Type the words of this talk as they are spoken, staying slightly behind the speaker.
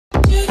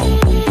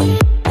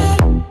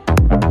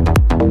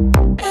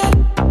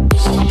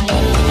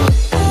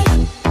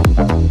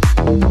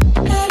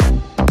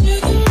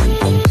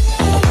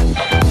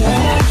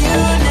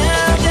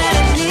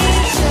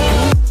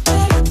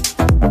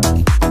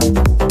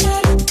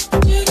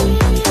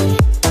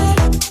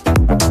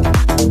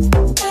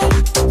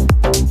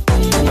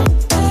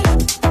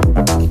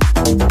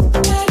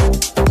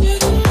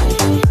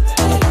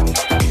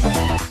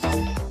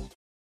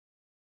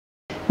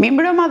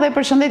mbrëma dhe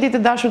përshëndetje të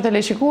dashur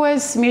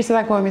teleshikues, mirë se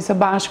takohemi së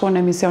bashku në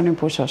emisionin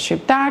Pusho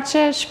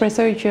Shqiptarce.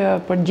 Shpresoj që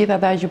për gjithë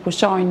ata që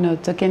pushojnë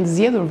të kenë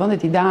zgjedhur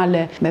vendet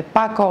ideale me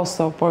pak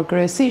kosto, por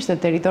kryesisht të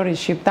territorit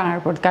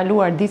shqiptar për të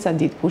kaluar disa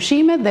ditë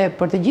pushime dhe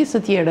për të gjithë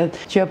të tjerët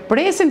që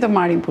presin të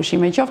marrin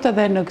pushime, qoftë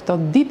edhe në këto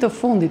ditë të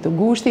fundit të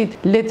gushtit,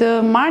 le të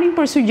marrin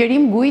për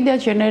sugjerim guida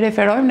që ne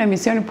referojmë në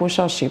emisionin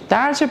Pusho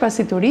Shqiptarce,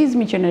 pasi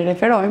turizmi që ne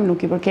referojmë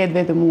nuk i përket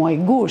vetëm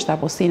muajit gusht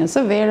apo sinës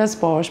së verës,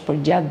 por është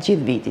për gjatë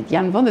gjithë vitit.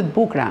 Janë vende të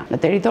bukura në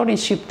territorin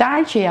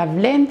shqiptar që ja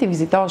vlen të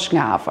vizitosh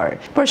nga afër.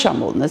 Për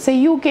shembull, nëse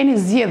ju keni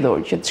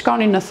zgjedhur që të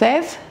shkoni në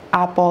Theth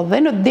apo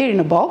dhe në deri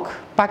në Boge,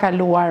 pa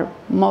kaluar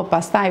më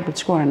pastaj për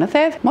të shkuar në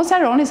Theth, mos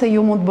harroni se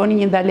ju mund të bëni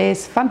një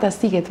ndalesë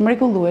fantastike të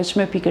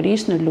mrekullueshme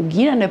pikërisht në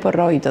luginën e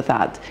Perroit të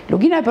Thate.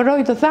 Lugina e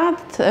Perroit të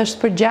Thate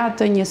është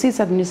përgjatë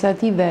njësisë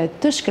administrative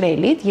të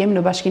Shkrelit. Jemi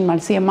në Bashkinë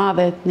Malësi e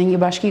Madhe, në një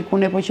bashki ku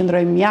ne po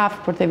qëndrojmë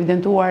mjaft për të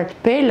evidentuar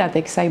pelat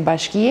e kësaj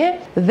bashkie,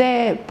 dhe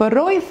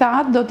Perroi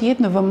Thate do të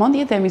jetë në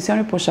vëmendje të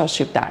emisionit Pusho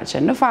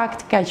Shqiptarce. Në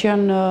fakt ka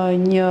qenë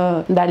një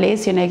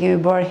ndalesë që ne kemi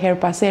bërë her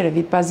pas here,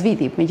 vit pas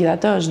viti.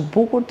 Megjithatë është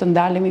bukur të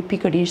ndalemi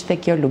pikërisht te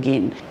kjo luginë.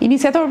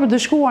 Iniciatorë për të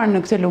shkuar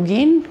në këtë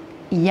lugin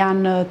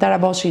janë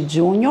Taraboshi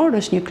Juonior,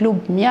 është një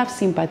klub mjaft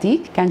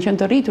simpatik. Kanë qenë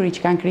të rriturit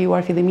që kanë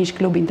krijuar fillimisht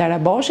klubin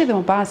Taraboshi dhe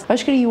më pas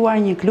është krijuar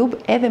një klub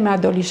edhe me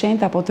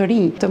adoleshentë apo të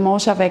rinj të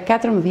moshave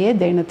 14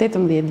 deri në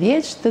 18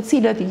 vjeç, të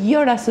cilët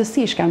jo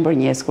rastësisht kanë bërë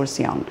një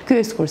ekskursion. Ky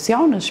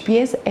ekskursion është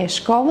pjesë e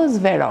shkollës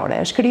verore.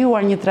 Është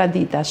krijuar një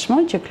traditë tashmë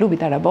që klubi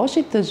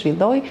Taraboshit të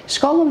zhvillojë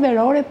shkollën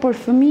verore për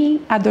fëmijë,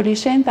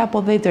 adoleshentë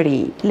apo dhe të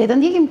rinj. Le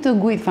të ndjekim këtë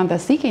gujtë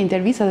fantastike,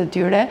 intervistat e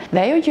tyre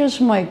dhe ajo që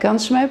është më e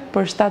këndshme,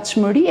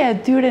 përshtatshmëria e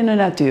tyre në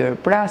natyrë,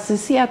 pra se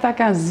si ata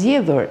kanë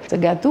zgjedhur të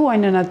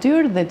gatuajnë në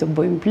natyrë dhe të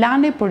bëjmë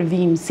plane për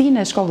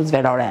vijimsinë e shkollës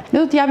verore. Ne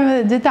do t'japim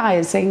edhe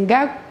detaje se nga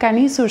ka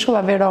nisur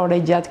shkolla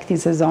verore gjatë këtij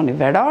sezoni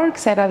veror.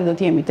 Kësaj radhe do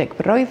t'jemi tek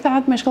Perroi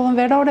Thate me shkollën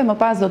verore, më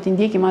pas do t'i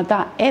ndjekim ata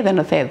edhe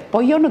në Theth,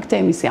 po jo në këtë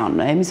emision,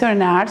 në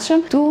emisionin e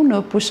ardhshëm këtu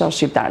në Pusho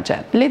Shqiptarce.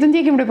 Le të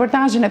ndjekim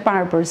reportazhin e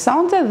parë për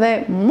sonte dhe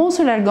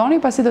mos u largoni,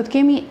 pasi do të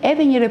kemi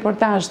edhe një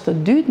reportazh të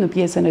dytë në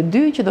pjesën e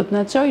dytë që do të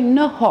na çojë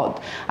në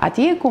Hod,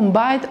 atje ku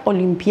mbahet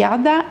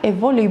Olimpiada e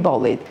volejbollit.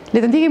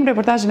 Le të ndjekim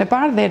reportazhin e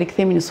parë dhe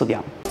rikthehemi në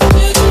studio.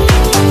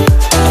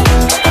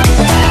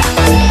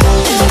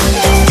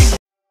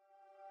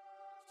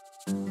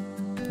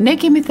 Ne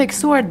kemi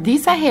theksuar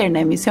disa herë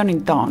në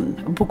emisionin ton,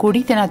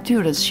 bukuritë e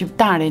natyrës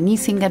shqiptare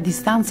nisin nga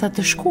distanca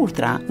të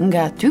shkurtra,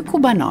 nga aty ku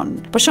banon.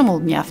 Për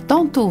shembull,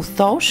 mjafton të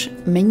udhëtosh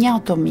me një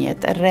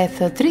automjet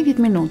rreth 30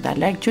 minuta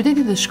larg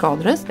qytetit të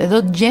Shkodrës dhe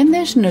do të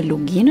gjendesh në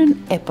luginën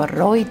e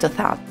Perroit të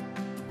Thate.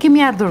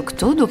 Kemi ardhur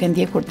këtu duke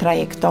ndjekur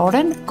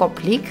trajektoren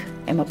Koplik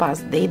e më pas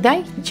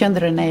Dedaj,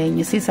 qendrën e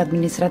njësisë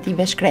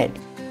administrative Shkrel.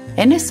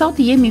 E ne sot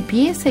jemi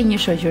pjesë e një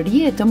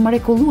shoqërie të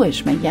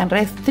mrekullueshme. Janë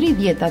rreth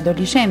 30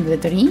 adoleshentë dhe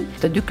të rinj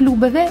të dy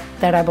klubeve,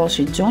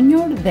 Taraboshi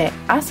Juonior dhe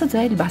ASC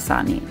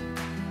Elbasani.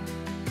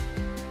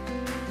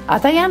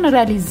 Ata janë në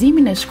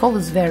realizimin e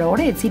shkollës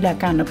verore, e cila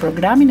ka në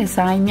programin e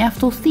saj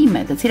mjaft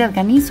udhëtime, të cilat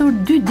kanë nisur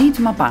 2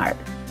 ditë më parë.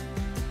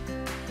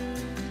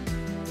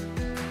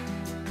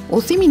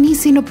 Udhëtimi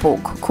nisi në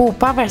Puk, ku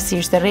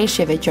pavarësisht të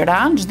rreshjeve që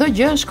ranë, çdo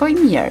gjë shkoi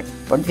mirë,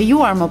 por të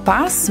vijuar më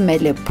pas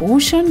me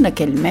Pushën në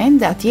Kelmen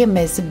dhe atje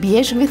mes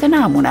bjeshkëve të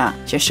namuna,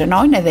 që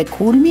shënojnë edhe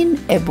kulmin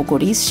e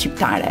bukurisë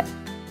shqiptare.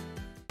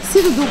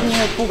 Si të duk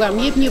një Puka?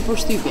 Më jep një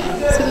përshtypje.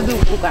 Si të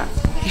duk Puka?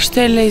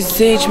 Ishte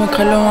lezetshme,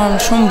 kalova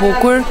shumë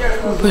bukur,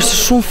 po ishte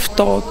shumë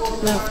ftohtë.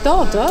 Në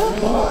ftohtë,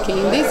 ë? Ke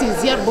një ndesi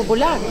zjarr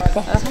popular.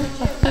 Po.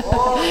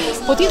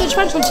 Po ti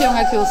çfarë të pëlqeu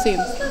nga ky udhëtim?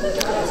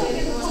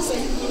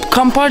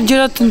 Kam parë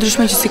gjëra të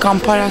ndryshme që si kam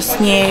parë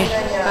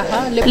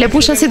asnjëherë.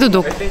 Pusha si të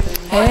duk?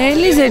 E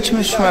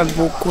lezetshme, shumë e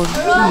bukur,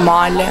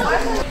 male.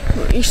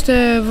 Ishte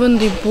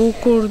vend i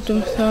bukur,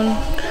 domethënë,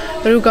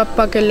 rruga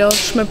pak e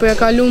lodhshme, po ja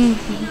kalum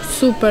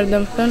super,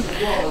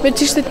 domethënë.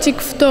 Veç ishte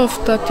çik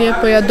ftohtë atje,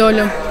 po ja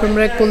dolëm për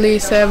mrekulli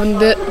se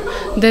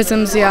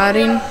ndezëm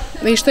zjarrin.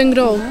 Dhe ishte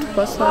ngrohtë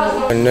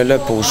pastaj. Në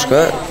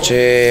Pushkë,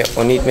 që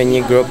u nit me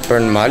një grup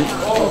për në mal,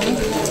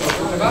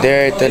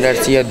 deri te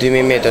lartësia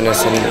 2000 metra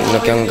nëse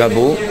nuk jam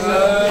gabu.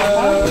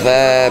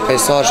 Dhe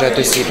peisazhi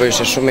aty sipër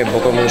ishte shumë i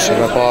bukur, mushi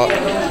me pa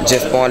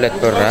gjithë malet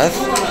për rreth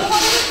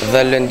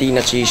dhe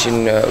lëndina që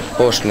ishin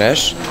poshtë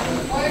nesh.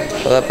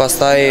 Dhe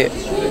pastaj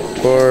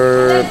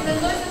kur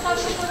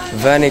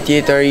veni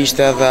tjetër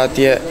ishte edhe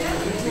atje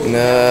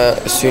në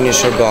syni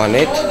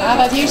Shoganit. Dhe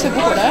atje ishte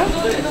bukur, e?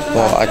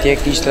 Po, atje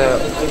ishte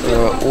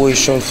ujë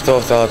shumë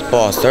ftohtë dhe të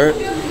pastër.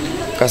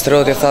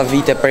 Kastroti tha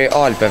vite prej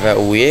Alpeve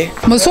uji.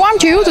 Mësuam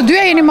që ju të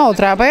dyja jeni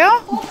motra, apo jo?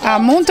 A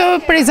mund të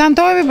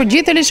prezantohemi për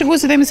gjithë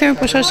teleshikuesit e emisionit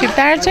Pusho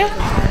Shqiptarce?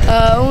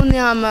 Unë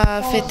jam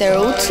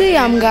Feteruci,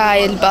 jam nga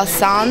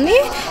Elbasani.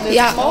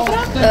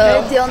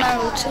 Diona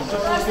Ruçi.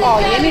 Po,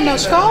 jeni në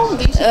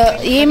shkollë?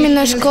 Jemi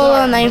në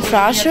shkollën e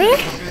infrashëri.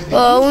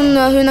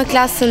 Unë hy në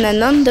klasën e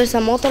 9, ndërsa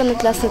motra në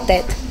klasën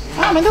 8.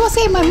 Mendova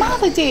se je më e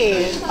madhe ti.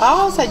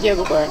 Sa gjë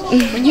bukur.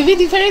 Një vit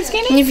diferencë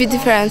keni? Një vit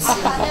diferencë.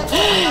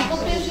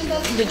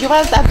 Dëgjova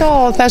ato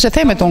thashë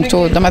themet unë këtu,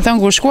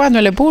 domethënë kur shkuat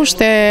në Lepush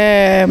te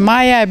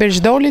Maja e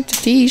Berçdolit,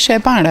 ti ishe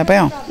e para apo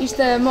jo?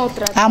 Ishte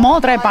motra. A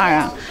motra e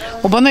para.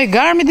 U bënoi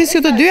garë midis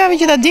ju të dyjave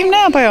që ta dim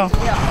ne apo jo?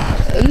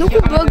 Nuk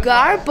u bë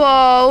garë, po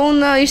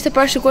unë ishte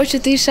parashikuar që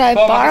ti isha e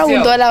para,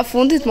 unë dola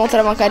fundit,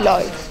 motra ma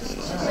kaloi.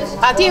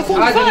 A ti e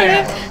fundi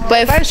fare? Po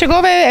e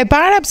parashikove e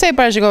para, pse e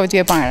parashikove ti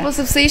e para? Po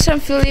sepse isha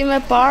në fillim e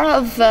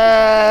para dhe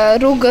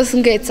rrugës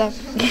ngeca.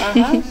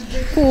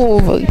 Ku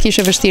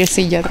kishe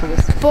vështirësi gjatë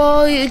rrugës? Po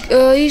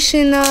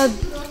ishin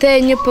te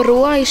një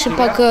Perroi, ishin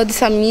pak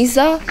disa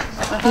miza,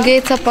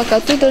 ngeca pak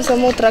aty, ndërsa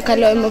motra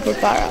kaloi më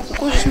përpara.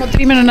 Kush është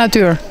motrimi në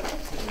natyrë?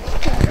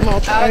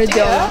 Motra,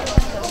 Rediona.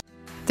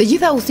 Të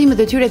gjitha udhëtimet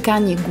e tyre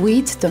kanë një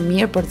guid të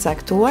mirë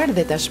përcaktuar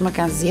dhe tashmë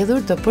kanë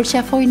zgjedhur të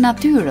përqafojnë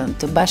natyrën,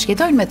 të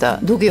bashkëjetojnë me të,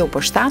 duke u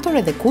përshtatur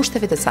edhe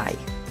kushteve të saj.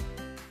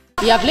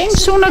 Ja vlen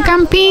kështu në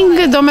kamping,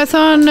 do me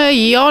thënë,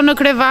 jo në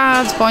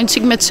krevat, po në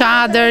qik me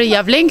çadër,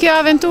 ja vlen kjo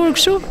aventurë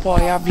kështu? Po,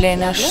 ja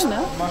vlen,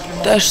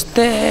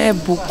 është e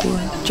bukur,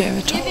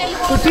 gjeve që.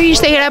 Për ty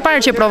ishte hera e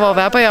parë që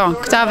provove, apo jo,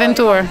 këta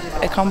aventurë?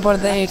 E kam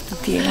bërë dhe herë të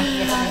tjera.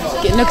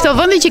 Në këto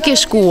vende që ke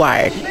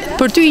shkuar,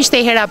 për ty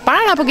ishte hera e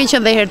parë apo ke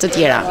qenë dhe herë të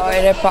tjera? Po,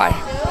 herë e parë.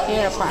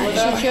 Herë e parë,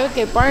 kështu që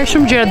ke parë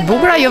shumë gjëra të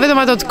bukura, jo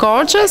vetëm ato të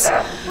Korçës,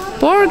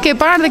 por ke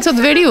parë edhe këto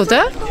të Veriut,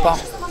 ë? Po.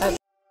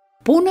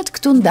 Punët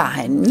këtu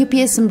ndahen, një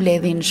pjesë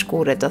mbledhin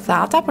shkurre të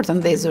Thata për të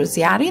ndezur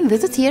zjarrin dhe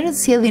të tjerët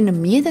sjellin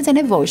mjetet e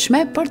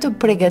nevojshme për të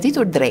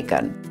përgatitur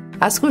drekën.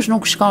 Askush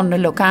nuk shkon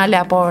në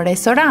lokale apo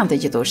restorante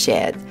që të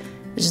ushqehet.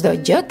 Çdo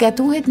gjë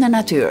gatuhet në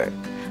natyrë.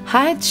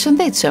 Hahet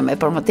shëndetshëm e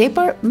për më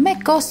tepër me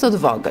kosto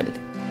të vogël.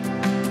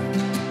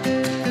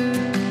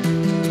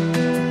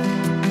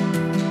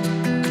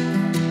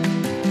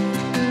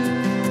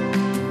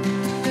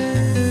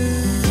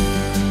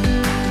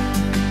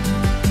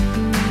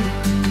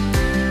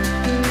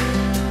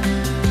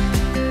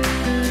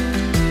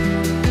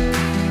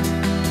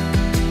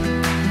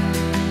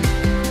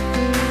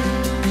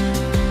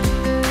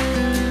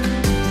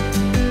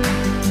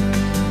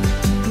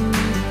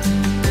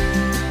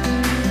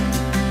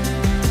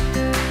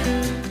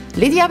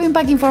 Le t'japim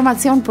pak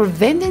informacion për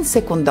vendin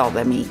se ku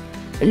ndodhemi.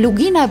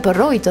 Lugina e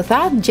Perroi të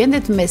Thate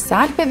gjendet mes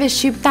Alpeve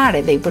shqiptare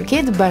dhe i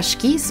përket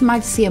bashkisë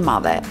Malësi e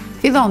Madhe.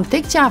 Fillon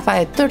tek qafa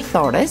e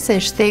tërthore se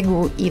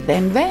shtegu i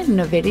Dhenve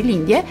në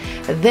Verilindje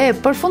dhe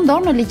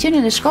përfundon në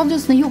liçenin e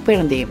Shkodrës në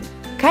jug-perëndim.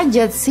 Ka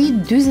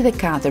gjatësi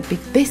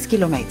 44.5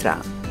 kilometra.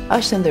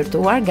 Është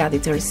ndërtuar gati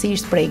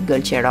tërësisht prej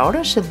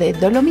gëlqerorësh dhe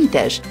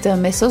dolomitesh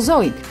të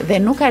Mesozoik dhe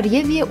nuk ka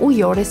rrjedhje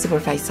ujore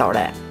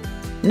sipërfaqësore.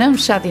 Në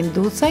fshatin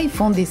Ducaj,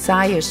 fundi i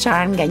saj është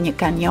qarë nga një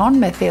kanion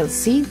me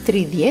thellësi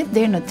 30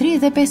 deri në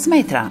 35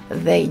 metra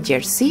dhe i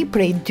gjerësi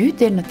prej 2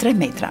 deri në 3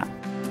 metra.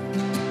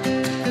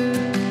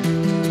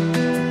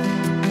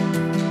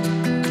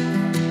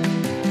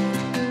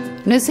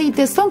 Nëse i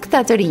teston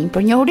këta të rinj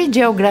për njohuri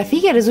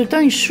gjeografike,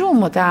 rezultojnë shumë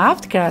më të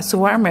aftë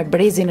krahasuar me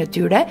brezin e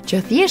tyre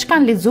që thjesht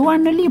kanë lexuar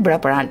në libra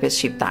për Alpet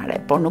shqiptare,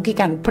 por nuk i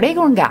kanë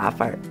prekur nga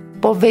afër.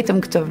 Po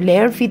vetëm këtë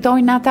vlerë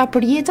fitojnë ata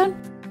për jetën?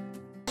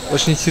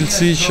 Është një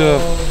cilësi që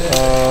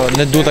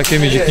ne duhet ta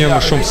kemi gjithnjë më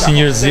shumë si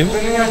njerëzim,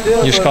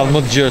 një shkallë më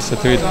të gjerë se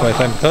të rritë, po e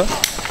them këtë,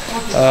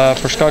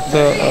 për shkak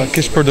të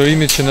keq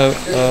përdorimit që ne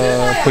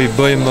po i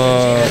bëjmë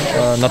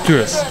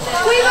natyrës.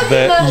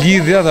 Dhe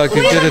lidhja dhe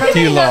aktivitetet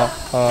tilla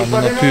në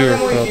natyrë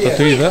të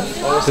të rive,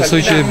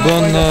 besoj që i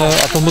bën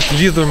ato më të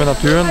lidhur me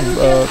natyrën,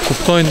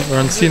 kuptojnë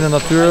rëndësinë e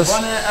natyrës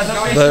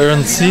dhe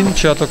rëndësinë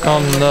që ato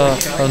kanë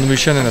në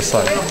mirëqenien e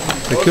saj.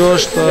 Dhe kjo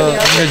është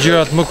një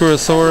gjërat më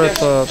kryesore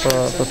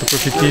të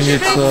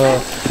përfitimit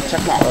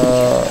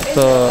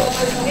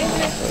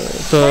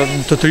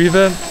të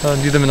rive në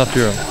lidhje me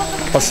natyrën.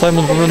 Pastaj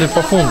mund të përmendim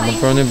pafund, mund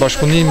të përmendim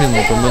bashkëpunimin,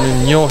 mund të përmendim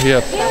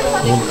njohjet,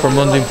 mund të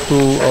përmendim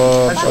këtu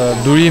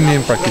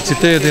durimin,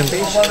 prakticitetin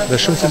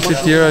dhe shumë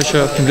cilësi tjera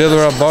që të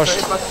mbledhura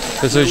bashkë,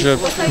 besoj që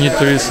një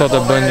të ri sot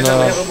e bëjnë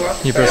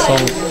një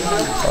person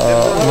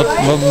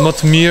më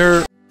të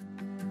mirë.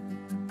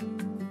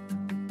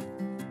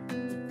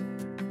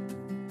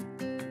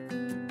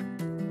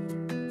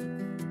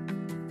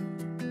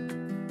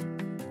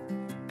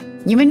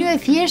 Një menu e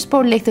thjesht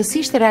por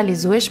lehtësisht e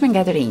realizueshme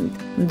nga të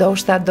rinjt.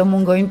 Ndoshta do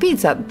mungojnë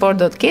picat, por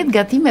do të ketë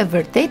gatime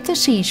vërtet të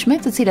shijshme,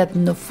 të cilat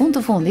në fund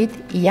të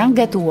fundit janë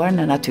gatuar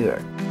në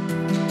natyrë.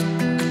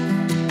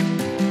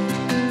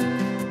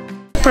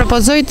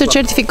 Propozoj të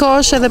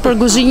certifikohesh edhe për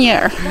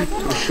guzhinjer.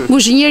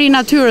 Guzhinjeri i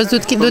natyrës,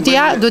 do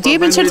t'i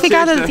jepen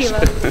certifikatet e tilla.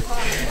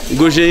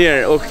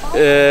 Guzhinjer,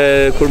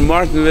 kur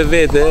marrë me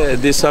vete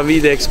disa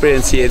vite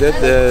eksperiencë jetët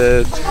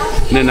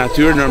në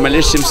natyrë,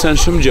 normalisht që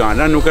mësën shumë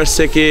gjana, nuk është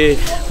se ke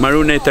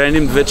marru në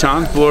trajnim të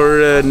veçantë, por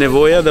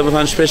nevoja dhe më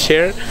thanë shpesh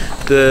herë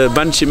të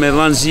banë që me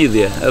dhanë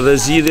zgjidhje, edhe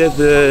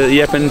zgjidhjet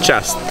jepen në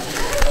qast.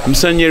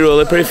 Mësën një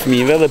rol edhe për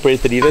fëmijëve dhe për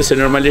të rive, se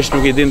normalisht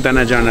nuk i din të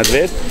në gjanat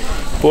vetë,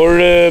 por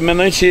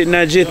mendoj që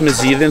na gjetë me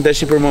zgjidhjen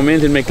tash për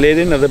momentin me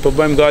kledin edhe po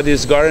bëjmë gati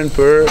zgarën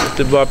për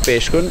të bë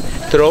peshkun,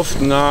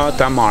 troft nga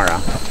Tamara.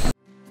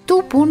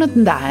 Tu punët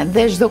ndahen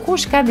dhe çdo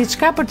kush ka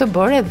diçka për të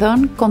bërë e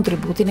dhënë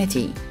kontributin e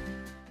tij.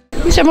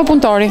 Isha më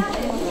punëtori.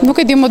 Nuk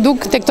e di më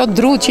duk të këto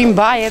dru që i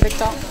mbaj edhe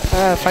këto.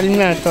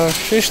 Faleminderit,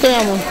 shto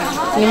jam unë,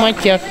 një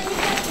majtë tjerë.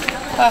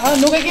 Aha,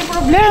 nuk e ke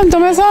problem, të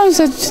me thonë,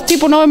 se ti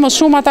punoj më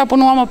shumë, ata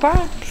punua më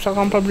parë? Sa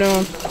kam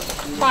probleme.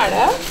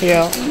 Parë,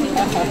 Jo.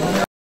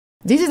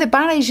 Ditët e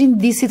para ishin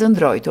disi të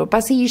ndrojtur,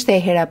 pasi ishte e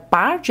hera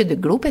parë që dy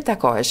grupe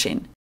takoheshin.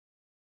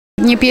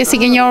 Një pjesë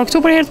i ke njohur këtu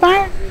për herë të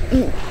parë?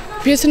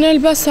 Pjesën e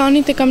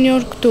Elbasanit e kam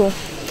njohur këtu.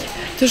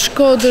 Të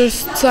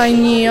Shkodrës, ca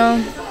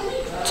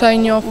i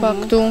njofa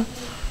këtu.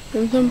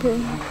 Dhe më thëmë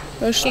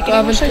është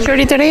aventurë.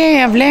 Shoqëri të re,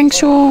 ja vlen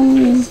kështu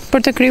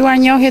për të krijuar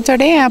njohje të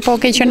re, apo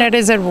ke qenë e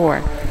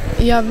rezervuar?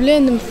 Ja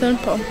vlen, dhe më thënë,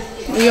 po,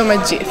 jo me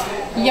gjithë.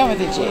 Jo me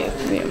të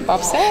gjithë.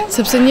 Pa pse?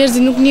 Sepse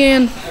njerëzit nuk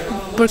njihen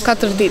për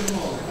 4 ditë.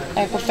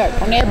 E kuptoj.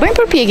 Po ne bëjmë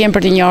përpjekjen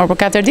për të njohur për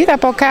 4 ditë,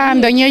 apo ka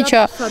ndonjë që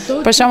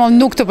për shembull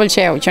nuk të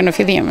pëlqeu që në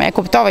fillim, e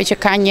kuptove që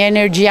ka një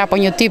energji apo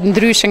një tip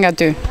ndryshe nga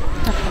ty?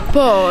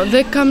 Po,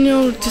 dhe kam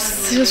njohur që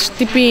është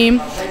tipi im,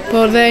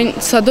 po dhe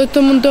sado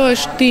të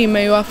mundohesh ti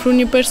me ju afru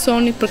një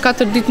personit, për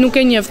 4 ditë nuk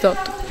e njeh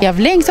dot. Ja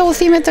vlen këto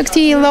udhime të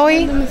këtij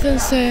lloji? Do të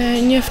thënë se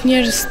njeh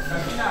njerëz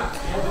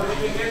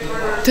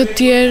të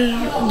tjerë,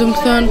 do të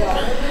thënë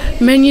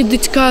me një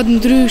diçka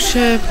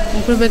ndryshe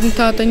për veten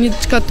tënde, një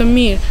diçka të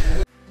mirë.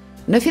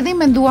 Në fillim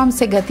menduam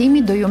se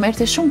gatimi do ju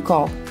merrte shumë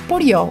kohë,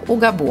 por jo, u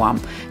gabuam.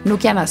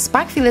 Nuk janë as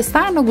pak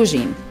fillestar në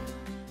kuzhinë.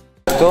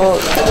 Këto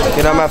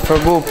kena me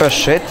fërgu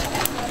peshqit,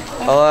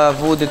 edhe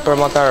vudit për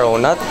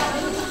makaronat,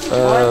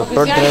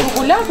 për drejt...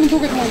 Bukulat, më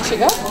duket mund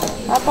qika?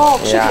 Apo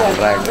kështë Ja,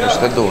 rrek,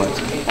 është e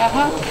duhet.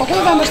 Aha, po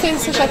ku dhe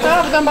mbështetës ata,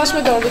 dhe mbash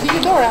me dorë, dhe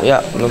digje dora? Ja,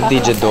 nuk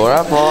digje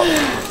dora, po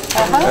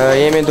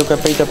jemi duke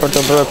pritë për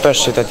të bërë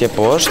peshqit atje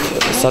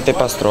poshtë, sa të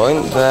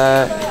pastrojnë, dhe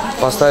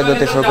pastaj do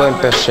të fërgojnë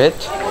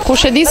peshqit.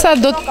 Kush e di sa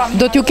do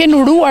t'ju kenë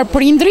uruar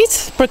prindrit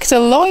për këtë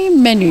lloj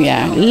menye,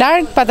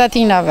 larg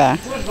patatinave.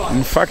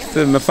 Në fakt,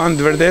 me thanë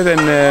të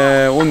vërtetën,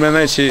 unë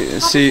mendoj që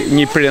si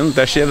një prind,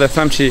 tash edhe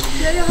them që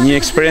një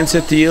eksperiencë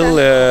e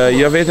tillë,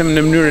 jo vetëm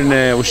në mënyrën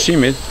e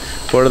ushqimit,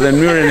 por edhe në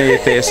mënyrën e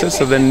jetesës,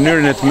 edhe në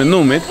mënyrën e të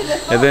mendimit,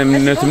 edhe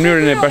në të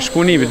mënyrën e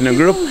bashkëpunimit në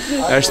grup,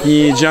 është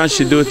një gjë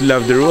që duhet të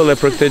lavdëruar dhe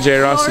për këtë gjë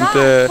rastin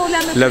të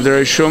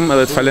lavdëroj shumë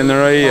edhe të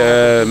falenderoj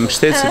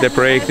mbështetësit e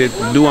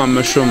projektit Duam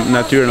më shumë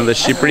natyrën dhe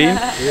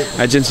Shqipërinë,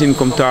 Agjencinë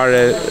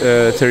Kombëtare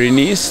të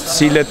Rinisë, të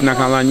cilët na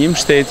kanë dhënë një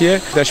mbështetje.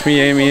 Tashmë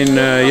jemi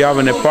në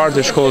javën e parë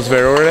të shkollës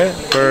verore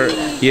për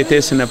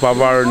jetesën e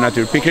pavarur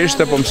natyrë.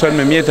 Pikërisht po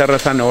mësojmë me mjete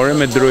rrethanore,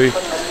 me druj,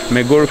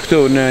 me gur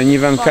këtu në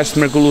një vend kaq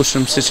të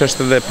mrekullueshëm siç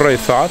është edhe Perroi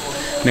Thate,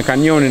 në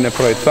kanjonin e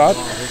Perroi Thate,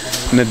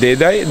 në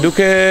Dedaj,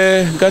 duke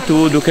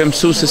gatu, duke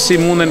mësu se si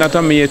munden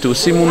ata me jetu,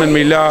 si munden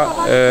me la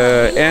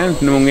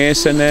end në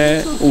mungesën e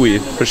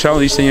ujit. Për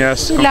shembull ishte një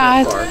rast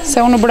Lahet,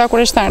 se unë bëra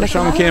kurreshtare. Për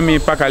shembull kemi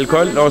pak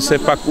alkol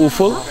ose pak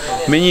ufull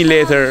me një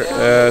letër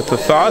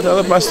të thatë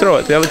edhe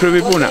pastrohet, edhe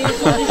krypi puna.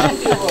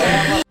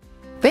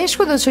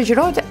 Peshku do të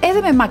shoqërohet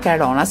edhe me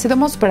makarona,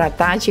 sidomos për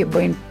ata që i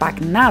bëjnë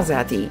pak naze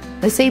atij.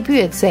 Nëse i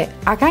pyet se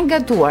a kanë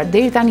gatuar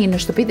deri tani në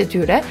shtëpitë e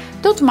tyre,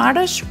 do të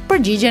marrësh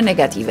përgjigje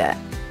negative.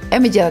 E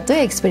megjithatë,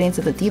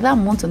 eksperiencët e tilla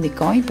mund të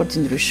ndikojnë për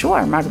të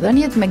ndryshuar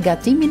marrëdhëniet me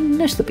gatimin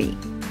në shtëpi.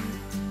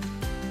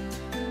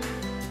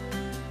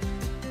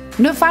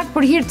 Në fakt,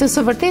 për hir të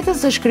së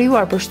vërtetës është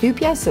krijuar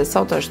përshtypja se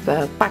sot është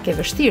pak e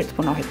vështirë të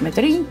punohet me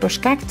të rinj për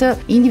shkak të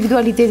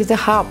individualitetit të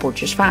hapur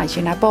që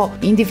shfaqen apo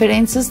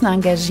indiferencës në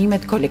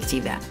angazhimet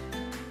kolektive.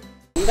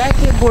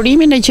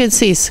 Burimin e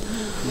qetësisë.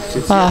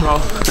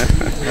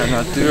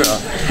 Natyra.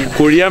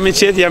 Kur jam i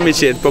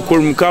qetë, po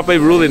kur më kapaj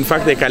vrulli në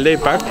fakt e kaloj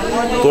pak,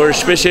 por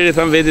shpesh herë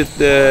them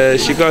vetit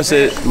shiko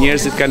se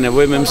njerëzit kanë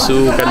nevojë me mësu,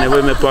 kanë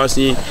nevojë me pas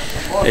një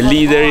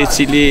lider i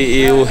cili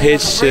i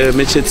udhëheq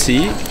me qetësi,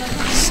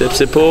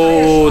 sepse po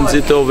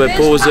nxitove,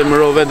 po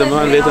zemërove,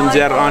 domethënë vetëm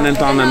nxjerr anën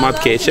tënde më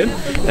të keqen,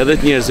 edhe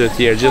të njerëzve të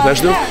tjerë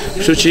gjithashtu,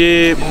 kështu që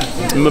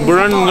më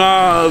bëron nga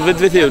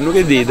vetveti, nuk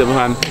e di,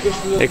 domethënë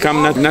e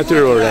kam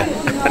natyrore,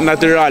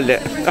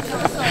 natyrale.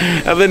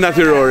 Edhe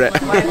natyrore.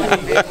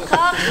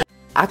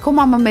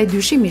 Akoma më me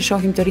dyshim i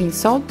shohim të rinj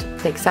sot,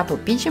 teksa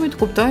përpiqemi të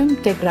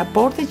kuptojmë tek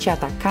raportet që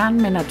ata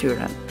kanë me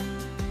natyrën.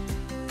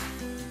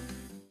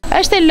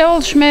 Është e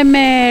lodhshme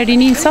me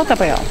rinin sot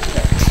apo jo?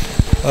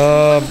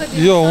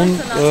 Jo,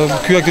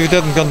 ky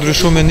aktivitet më ka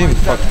ndryshuar mendimin,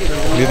 në fakt,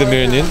 lidhje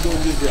me rinin,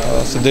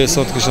 se deri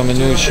sot kisha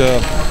menduar që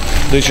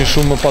do ishin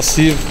shumë më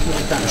pasiv,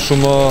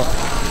 shumë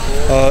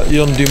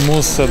jo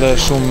ndihmues edhe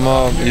shumë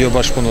jo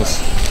bashkëpunues.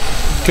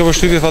 Kjo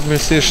vështirësi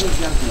fatmirësisht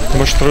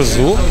më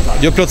shtrëzu,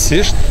 jo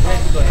plotësisht,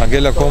 ka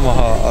ngel akoma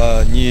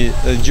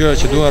një gjëra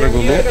që duhen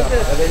rregullu,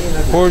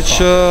 por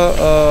që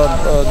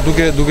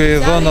duke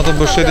i dhënë ato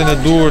mbështetjen e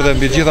duhur dhe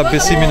mbi gjitha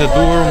besimin e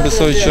duhur, unë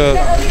besoj që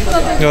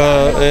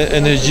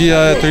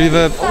energjia e të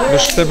rive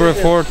është tepër e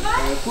fortë,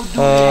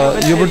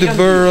 jo për të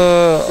bërë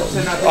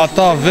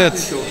ata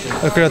vetë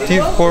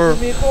kreativ, por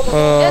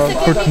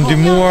për të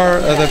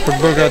ndihmuar edhe për të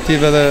bërë kreativ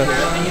edhe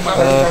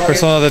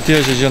personat e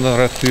tjerë që gjenden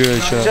rreth tyre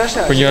që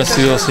për një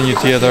arsye ose një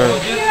tjetër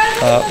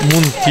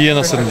mund të jenë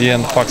ose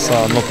ndjen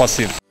paksa më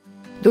pasiv.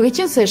 Duke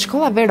qenë se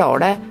shkolla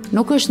verore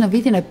nuk është në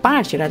vitin e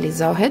parë që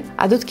realizohet,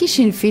 a do të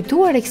kishin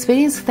fituar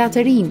eksperiencë këta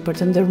të rinj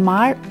për të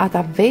ndërmarrë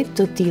ata vetë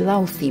të tilla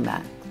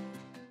udhime.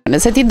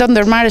 Nëse ti do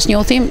ndërmarrësh një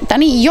udhim,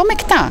 tani jo me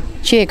këta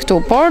që je këtu,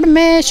 por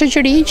me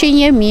shoqëri që i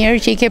nje mirë,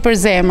 që i ke për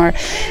zemër.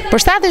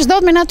 Përshtatesh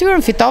dot me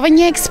natyrën, fitove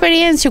një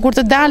eksperiencë që kur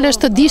të dalësh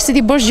të dish si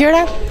ti bësh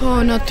gjëra? Po,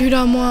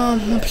 natyra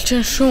më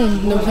pëlqen shumë,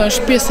 domethënë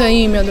është pjesa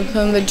ime,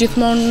 domethënë dhe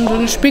gjithmonë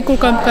në shtëpi kur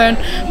kam qenë,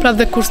 prapë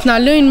dhe kur s'na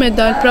lëjnë me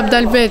dal, prapë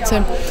dal vetë.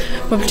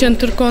 Më pëlqen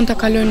tërkohën ta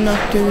kaloj në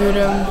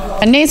natyrë.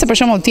 Nëse për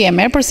shembull ti e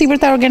merr përsipër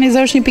ta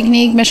organizosh një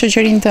piknik me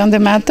shoqërinë tënde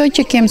me atë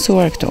që ke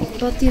mësuar këtu.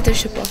 Patjetër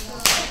që po.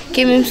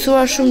 Kemi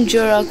mësuar shumë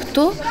gjëra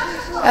këtu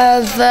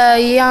dhe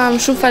jam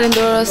shumë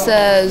falenderose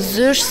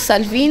Zysh,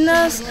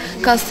 Salvinës,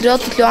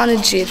 Kastriotit,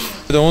 Luanit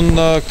gjithë.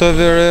 Unë këtë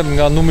vere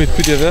nga numri të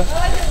pyetjeve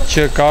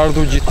që ka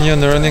ardhur gjithnjë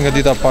në rëndje nga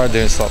dita e parë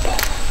deri sot.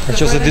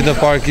 Nëse ditën e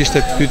parë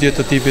kishte pyetje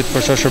të tipit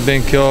për çfarë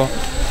shërben kjo,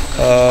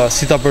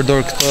 si ta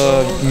përdor këtë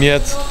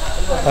mjet,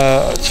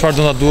 çfarë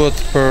do na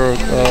duhet për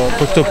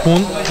këtë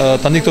punë.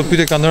 Tani këto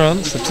pyetje kanë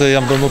rënë sepse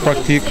jam bërë më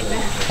praktik,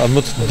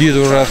 më të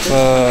ditur rreth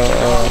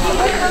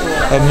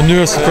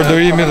mënyrës së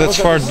përdorimit dhe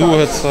çfarë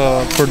duhet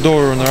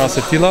përdorur në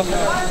raste të tilla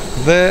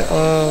dhe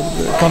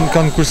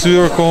kanë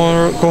kursyer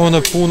kohën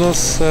e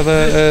punës edhe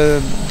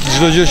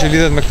çdo gjë që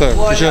lidhet me këtë.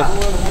 Kështu që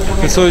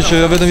besoj që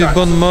vetëm i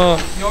bën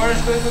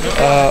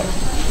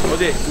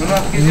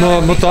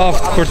më të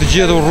aftë për të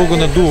gjetur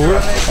rrugën e duhur,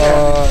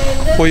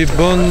 po i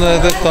bën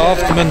edhe të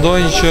aftë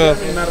mendojnë që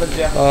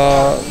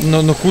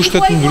në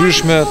kushtet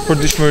ndryshme të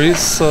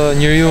përditshmërisë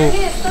njeriu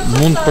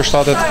mund të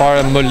përshtatet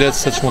fare më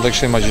lehtë se ç'mund të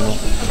kishte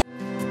imagjinuar.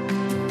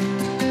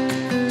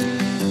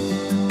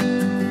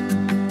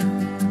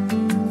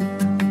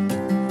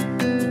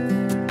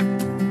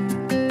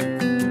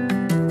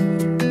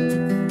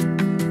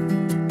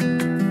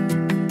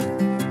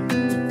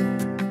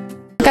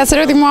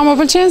 Kaseroti mua më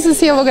pëlqen se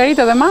si e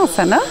llogaritë edhe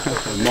masën, ë?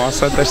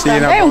 Masat është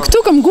jena. Unë këtu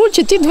kam ngul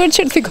që ti duhet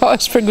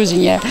certifikohesh për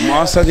kuzhinjer.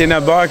 Masat jena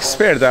bë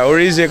eksperta.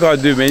 Orizi ka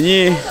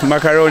 2-1,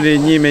 makaroni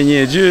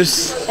 1-1.5.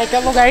 E ka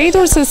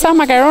llogaritur se sa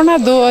makarona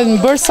duhet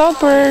bërë sot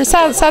për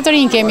sa të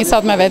rinj kemi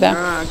sot me vete?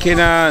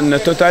 Kena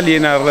në total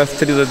jena rreth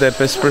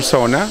 35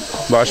 persona,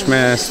 bashkë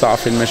me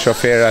stafin, me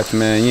shoferat,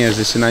 me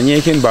njerëzit që na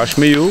njehin,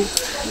 bashkë me ju.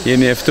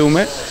 Jeni e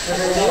ftume.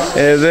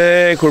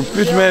 Edhe kur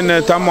pyetme në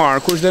ta marr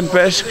kush den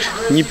peshk,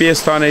 një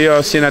pjesë thanë jo,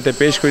 sjenat e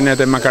peshkut, ne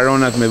të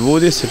makaronat me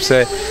vudi,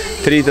 sepse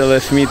tritë dhe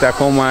fëmijët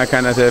akoma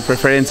kanë atë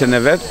preferencën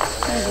e vet,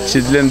 që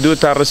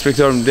duhet ta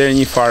respektojmë deri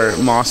një farë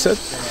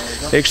maset.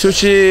 E kështu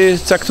që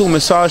caktuame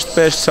sa është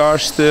peshk, sa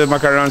është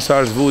makaron,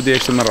 sa është vudi e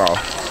kështu me radhë.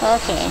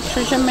 Okej,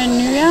 kështu që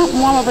menyja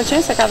mua më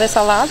pëlqen se ka dhe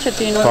sallatë që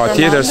ti nuk përmend.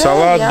 Patjetër,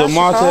 sallatë,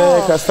 domate,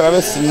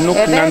 kastraves nuk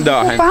na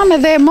ndahen. Po pam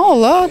edhe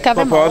moll, ka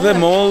dhe moll. Po edhe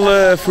moll,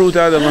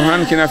 fruta,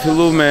 domethënë kena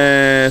filluar me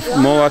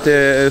mollat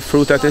e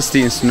frutat e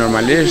stins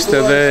normalisht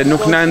edhe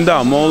nuk na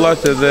nda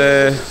mollat edhe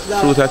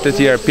frutat e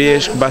tjerë,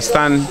 peshk,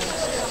 bastan.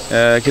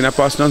 Kena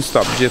pas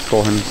non-stop gjithë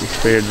kohën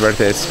për të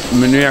vërtetë.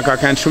 Menyja ka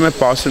qenë shumë e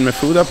pasur me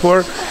fruta,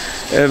 por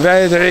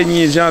vetë re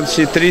një gjatë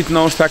që trit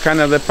ndoshta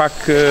kanë edhe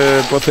pak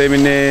po themi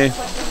ne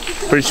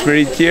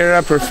pritshmëri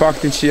tjera për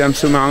faktin që jam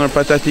mësuar me hangër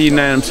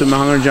patatina, jam mësuar me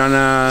hangër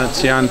gjana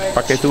që janë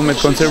paketuar,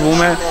 të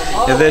konservuar,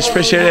 edhe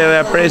shpeshherë edhe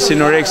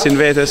apresin oreksin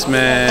vetes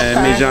me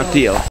gjana të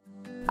tilla.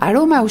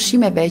 Aroma e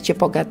ushqimeve që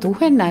po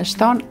gatuhen na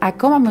shton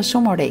akoma më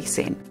shumë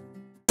oreksin.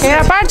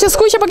 Hera parë që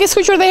skuqe, po ke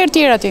skuqur dhe herë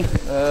tjera ti?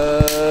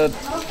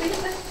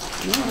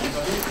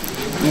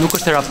 Nuk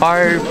është hera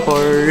parë,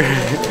 por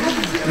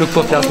nuk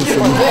po flas më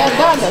shumë. Do ja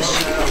dalësh.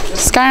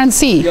 S'ka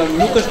rëndësi. Jo,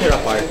 nuk është hera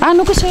parë.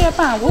 Nuk është hera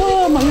parë.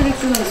 Më hyri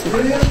këtu në sy.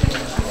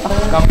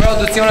 Kam bërë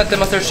audicionet të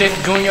Masterchef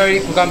Juoniori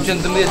ku kam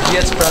qenë 12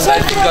 vjeç, prandaj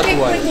të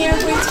gatuar.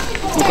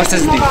 Nuk është se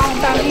s'di.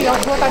 Tani jo,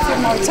 bota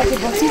firmoj, çka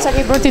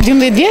ke bërë ti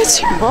 12 vjeç?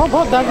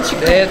 Po, dalë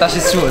shikoj. Tash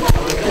i shuhet.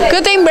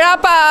 Këtë i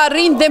mbrapa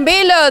arrin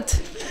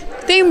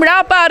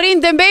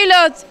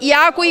dembelët.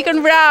 Ja ku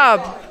ikën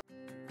vrap.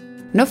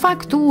 Në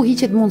fakt këtu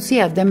hiqet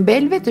mundësia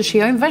dembelëve të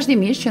shijojnë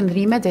vazhdimisht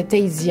qëndrimet e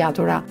tej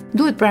zgjatura.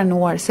 Duhet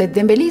pranuar se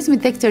dembelizmi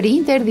tek të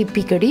rinjt erdhi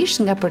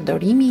pikërisht nga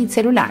përdorimi i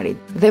celularit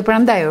dhe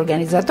prandaj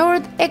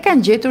organizatorët e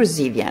kanë gjetur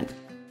zgjidhjen.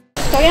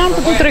 Kto janë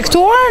për të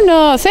tregtuar në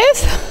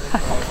Theth?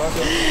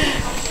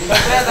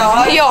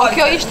 Jo,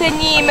 kjo ishte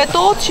një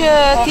metodë që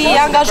ti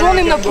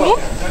angazhonim në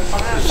punë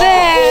dhe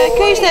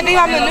kjo ishte e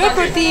veja mënyrë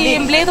për ti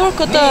mbledhur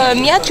këtë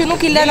mjet që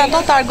nuk i lën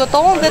ato të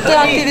argëtohen dhe të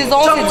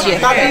aktivizohen si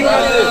gjithë.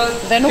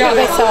 Dhe nuk e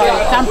besoj.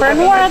 Kanë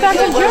pranuar ata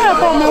të gjëra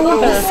po me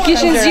udhë.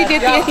 Kishin zgjidhje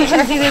tjetër.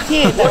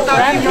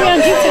 Pra këtu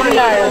janë gjithë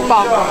celularët. Po.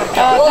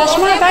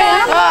 Tashmë ata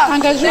janë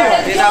angazhuar.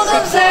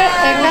 Sepse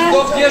e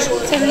kanë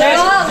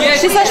celularët.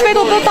 Shisa shpejt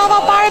u bë tava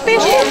pare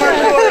peshku.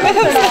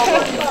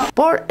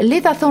 Por le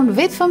ta thonë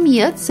vetë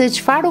fëmijët se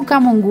çfarë u ka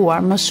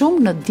munguar më shumë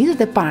në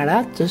ditët e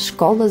para të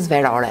shkollës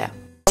verore.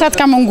 Çfarë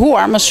ka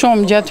munguar më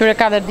shumë gjatë këtyre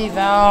 4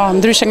 ditëve,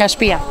 ndryshe nga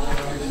shtëpia?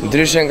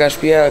 Ndryshe nga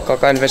shtëpia ka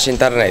kanë veç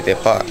interneti,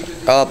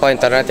 pa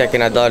interneti ja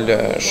kena dalë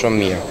shumë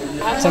mirë.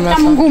 Çfarë ka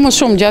munguar më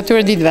shumë gjatë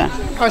këtyre ditëve?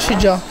 Ashtu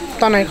gjë.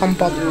 tana i kam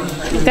pat.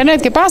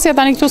 Internet ke pas, ja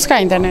tani këtu s'ka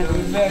internet?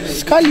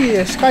 S'ka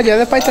lidhje,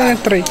 edhe pa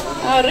internet rri.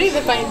 Rri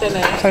dhe pa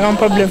internet? Sa kam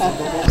problem.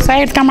 Sa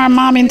herë ka marrë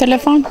mami në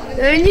telefon?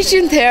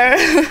 100 herë.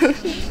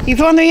 I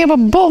thonë je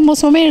po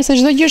mos më merr se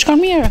çdo gjë shkon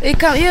mirë. I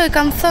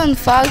kam thënë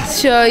fakt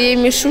që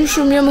jemi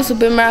shumë mirë, mos u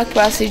bëjmë merak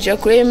pas asnjë gjë.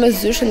 Kur jemi me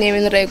zyshën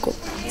jemi në rregull.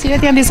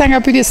 Cilat janë disa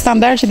nga pyetjet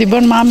standard që t'i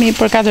bën mami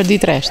për 4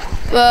 ditë rresht?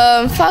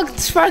 Në fakt,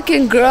 çfarë ke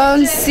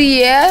ngrënë, si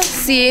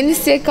jeni,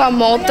 si e ka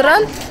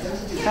motrën,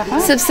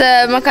 sepse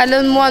më ka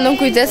lënë mua në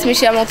kujdes me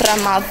që jam motra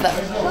madhe.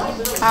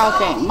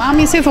 Okej.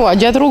 Mami si thua,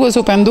 gjatë rrugës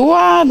u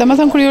pendua,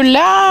 domethënë kur ju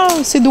la,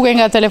 si duke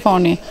nga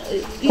telefoni?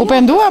 U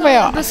pendua apo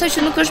jo? Besoj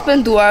që nuk është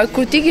penduar.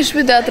 Kur ti ke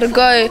shpyt do ta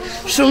tregoj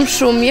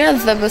shumë mirë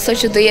dhe besoj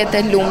që do jetë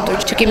e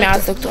lumtur që kemi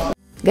ardhur këtu.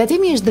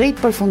 Gatimi është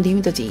drejt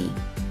përfundimit të tij.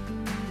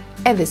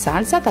 Edhe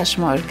salsa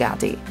tashmë është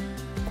gati,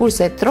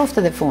 kurse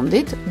troftet e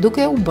fundit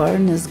duke u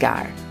bërë në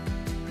zgar.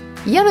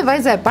 Ja dhe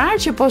vajza e parë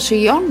që po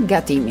shijon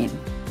gatimin.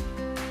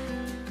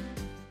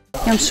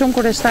 Jam shumë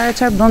kurioztare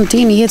çfarë bën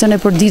ti në jetën e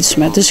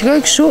përditshme. Të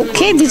shikoj kështu,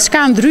 ke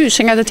diçka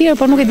ndryshe nga të tjerë,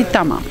 por nuk e di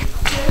tamam.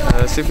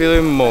 Si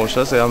fillim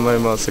mosha, se jam më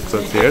i madh se këto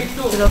të tjerë.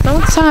 Do të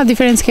thotë sa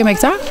diferencë ke me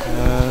këta?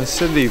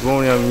 Se di, po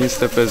unë jam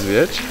 25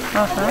 vjeç.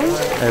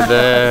 Edhe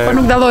po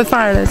nuk dallohet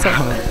fare se.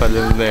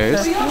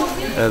 Faleminderit.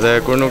 Edhe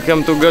kur nuk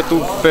jam të gatu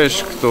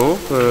pesh këtu,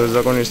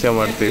 zakonisht jam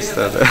artist,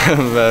 edhe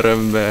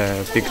merrem me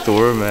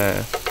pikturë, me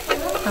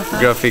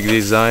graphic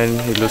design,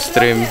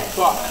 ilustrim,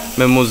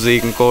 me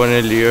muzikë në kohën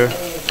e lirë.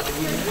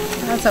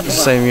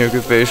 Sa i mirë ky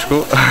peshku,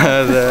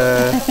 edhe...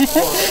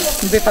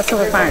 Be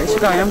pasove fare,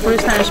 shikoj, jam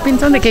kurioztare, në shtëpinë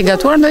tënde ke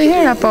gatuar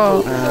ndonjëherë apo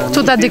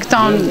tu ta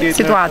dikton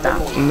situata?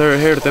 Ndër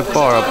herët e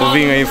para, po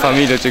vi nga një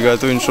familje që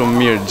gatojnë shumë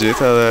mirë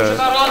gjithë, edhe...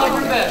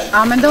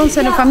 A mendon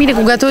se në familje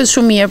ku gatohet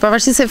shumë mirë,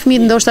 pavarësisht se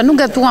fëmijët ndoshta nuk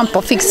gatuan,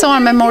 po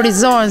fiksohen,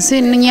 memorizohen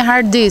si në një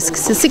hard disk,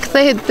 se si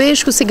kthehet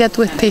peshku, si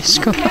gatuhet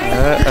peshku.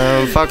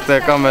 Në fakt e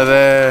kam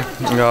edhe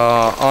nga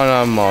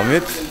ana e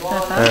mamit.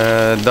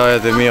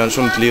 Dajet e mi janë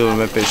shumë të lidhur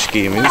me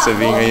peshkimin, se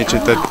vi nga një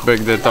qytet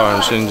bregdetar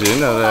në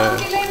Shëngjin, edhe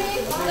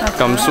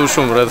kam mësu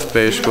shumë rreth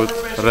peshkut,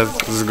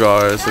 rreth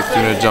zgarës e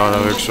këtyre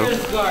gjanave kështu.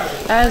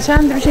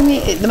 Çfarë ndryshimi,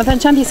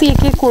 domethënë çfarë ndjesi e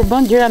ke kur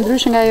bën gjëra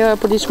ndryshe nga ajo e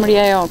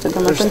përditshmëria jote,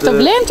 domethënë të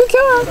blen ty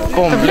kjo?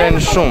 Po më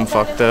blen shumë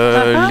fakt,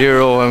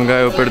 lirohem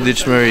nga ajo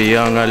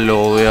përditshmëria, nga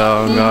lodhja,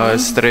 nga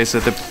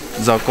streset e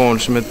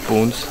zakonshme të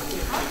punës.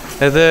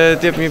 Edhe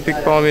t'jep një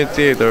pikpamje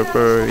tjetër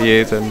për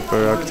jetën,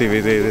 për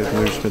aktivitetet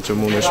ndryshme që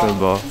mundesh me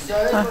bë.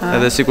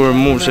 Edhe sikur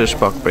mushesh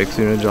pak prej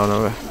këtyre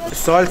gjanave.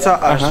 Salca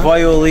është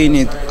vaj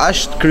ullinit,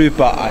 është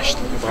krypa,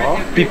 është.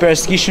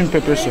 Piperskishin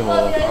peper si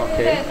holla.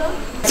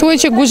 Thuaj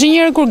që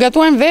kuzhinierët kur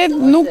gatuajnë vetë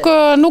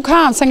nuk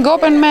hanë, se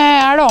ngopen me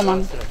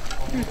aromën.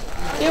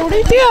 E uri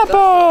ti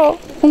apo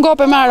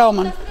ngopen me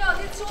aromën?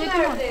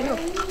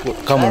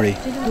 Kam uri.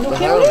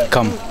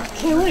 Kam.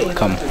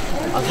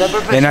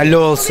 E në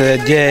lollë se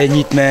dje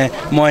njët me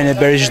majnë e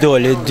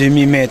Berishdoli,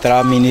 2000 metra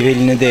me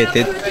nivelin e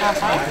detit.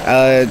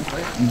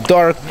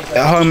 Dorë,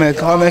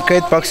 hame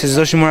kretë pak se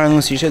zdo shumë mora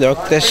nësishe,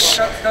 dorë këtesh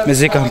me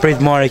zi kam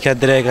prejtë marë kja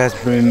drega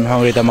për më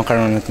hangrita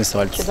makaronet në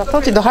salës. Që do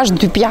thoti do hash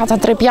 2 pjata,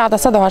 3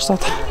 pjata, sa do hash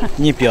thot?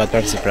 1 pjatë,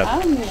 për si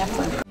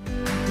prapë.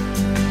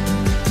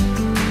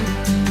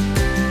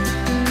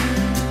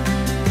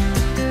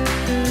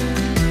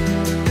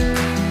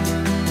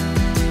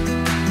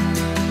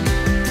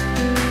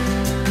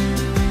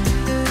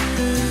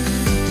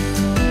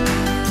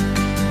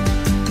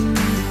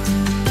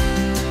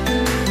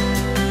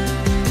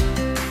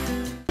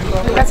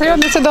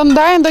 Nëse do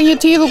ndajë ndonjë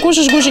tillë, kush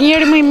është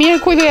kuzhinieri më i mirë,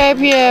 kujt do ja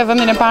jepi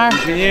vendin e parë?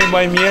 Kuzhinieri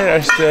më i mirë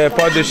është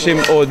padyshim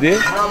Odi,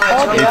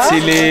 i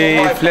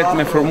cili flet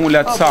me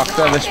formula të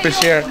sakta dhe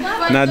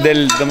shpeshherë na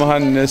del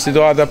domethënë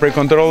situata për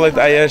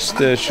kontrollet, ai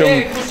është shumë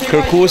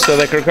kërkues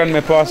dhe kërkon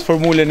me pas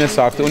formulën e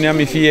saktë. Unë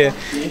jam i fije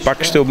pak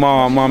kështu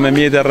ma me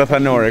mjete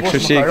rrethanore,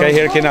 kështu që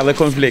kajherë kena edhe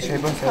konflikt.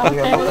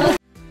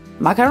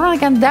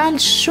 Makaronat kanë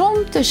dalë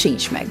shumë të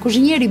shijshme.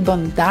 Kuzhinieri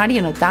bën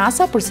ndarje në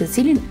tasa për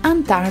secilin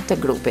antar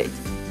të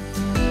grupit.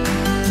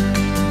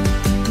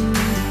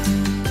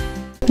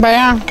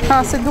 Baja,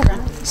 se duke?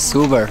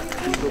 Super.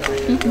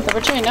 Të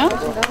përqenjë,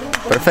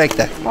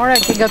 Perfekte. Ore,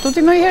 ke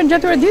gatuti ndonjëherë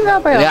gjatë këtyre ditëve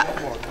apo jo? Ja.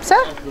 Pse?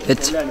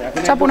 Hiç.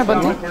 Çfarë punë bën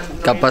ti?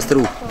 Ka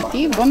pastru.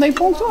 Ti bën ndonjë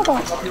punë këtu apo?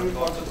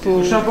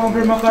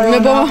 Me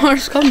bëma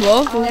s'kam bë.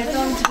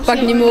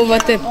 Pak një mova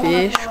të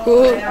peshku,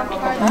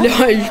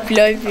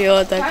 ploj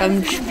pjota, kam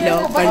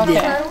shploj për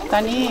dia.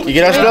 Tani I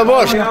kena shploj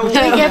bashkë.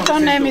 Ti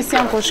jeton në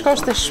emision kur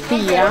shkosh te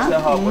shtëpia,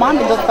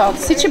 mami do të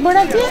thotë, siç i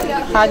bëra ti,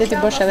 hajde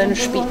ti bësh edhe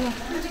në shtëpi.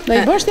 Do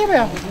i bësh ti apo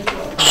jo?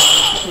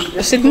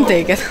 Si të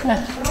teket.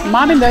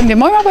 Mami do e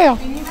ndihmojmë apo jo?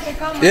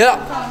 Ja.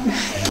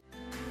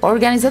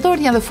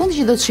 Organizatorët janë dhe fundi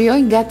që do të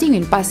shijojnë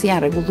gatimin pasi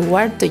janë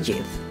rregulluar të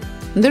gjithë.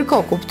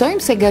 Ndërkohë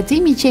kuptojmë se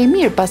gatimi që e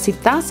mirë pasi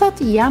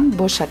tasat janë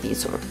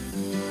boshatisur.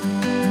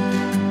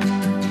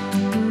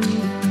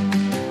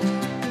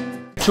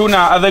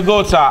 Çuna edhe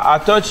goca,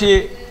 ato që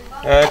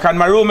kanë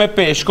marrë me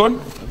peshkun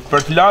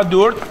për të la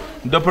durt,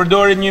 do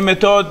përdorim një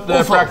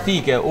metodë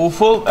praktike,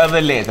 ufull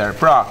edhe letër.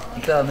 Pra,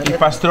 I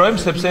pastrojmë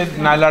sepse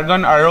na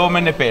largon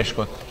aromen e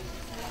peshkut.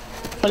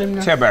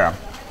 Çe bëra?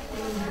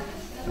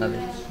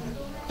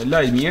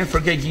 Laj mirë,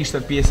 përke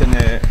gishtat pjesën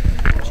e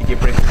që ke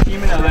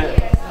preshimin edhe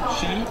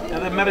shi,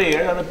 edhe me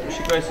rrërë, edhe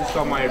shikoj se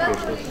s'ka ma erë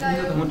peshkut.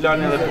 Mund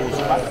lani edhe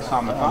pusë, sa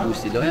me fa.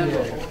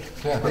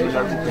 Për me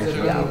largu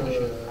peshkut.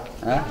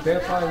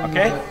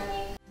 Okej?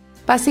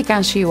 Pasi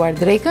kanë shijuar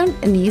drekën,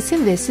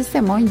 nisin dhe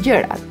sistemojnë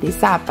gjërat.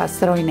 Disa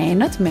pastrojnë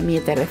enët me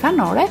mjete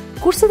rrethanore,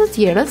 kurse të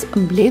tjerët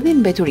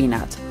mbledhin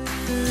mbeturinat.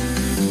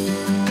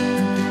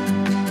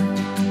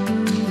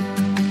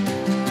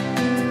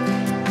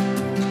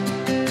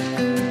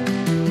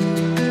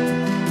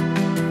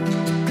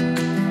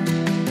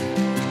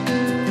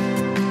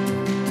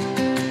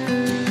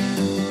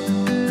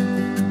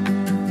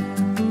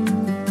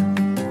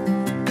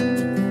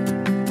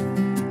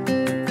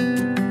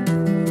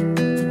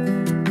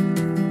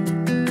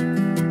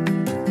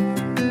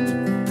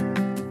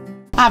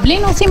 A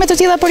vlen udhime të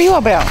tilla për ju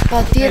apo jo?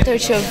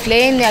 Patjetër që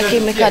vlen, ja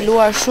kemi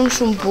kaluar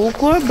shumë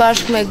bukur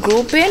bashkë me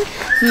grupin,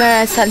 me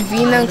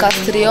Salvinën,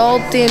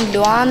 Kastriotin,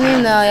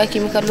 Luanin, ja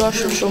kemi kaluar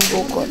shumë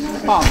bukur.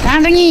 Po, ka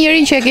ndonjë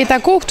njeri që e ke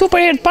taku këtu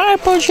për herë të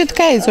parë, por që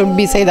të ka ecur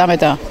biseda me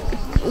të?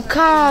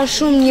 Ka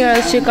shumë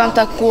njerëz që kanë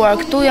takuar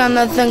këtu,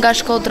 janë edhe nga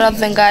Shkodra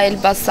dhe nga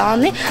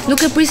Elbasani. Nuk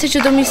e prisi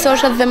që do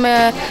misosh edhe me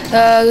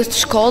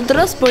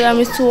Shkodrës, por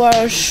jam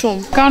misuar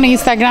shumë. Ka në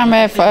Instagram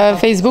e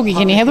Facebook I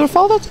keni hedhur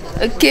fotot?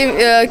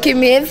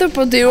 Kemi hedhur,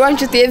 por dejuam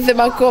që t'i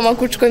hedhim akoma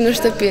kur shkojmë në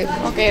shtëpi.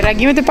 Okej,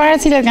 reagimet e para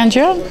cilat kanë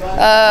qenë?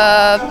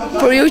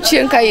 Por ju që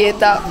janë ka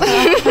jeta.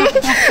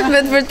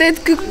 Me të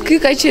vërtet, ky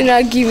ka qenë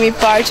reagimi I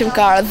parë që më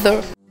ka ardhur.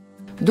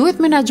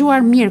 Duhet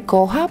menaxhuar mirë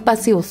koha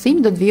pasi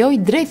udhim do të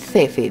vijojë drejt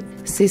Thethit.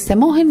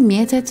 Sistemohen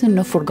mjetet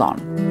në furgon.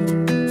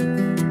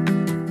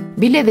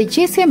 Bile dhe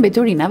qesja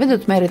mbeturinave do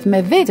të merret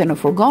me vete në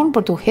furgon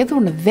për t'u hedhur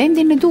në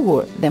vendin e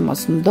duhur dhe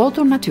mos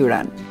ndotur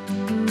natyrën.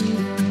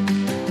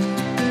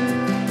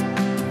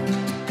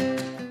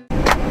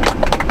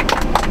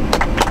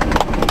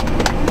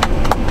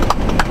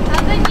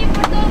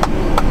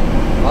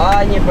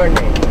 Një për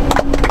ne.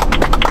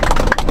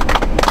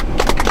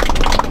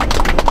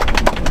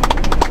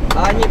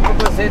 Një për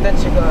pëzetën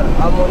që ka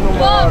amonu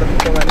më ardhë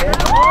të nga ne.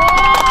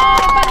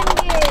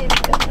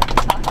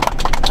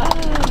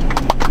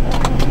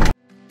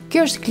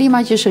 Kjo është klima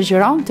që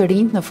shoqëron të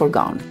rinjt në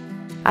furgon.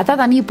 Ata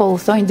tani po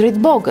udhtojnë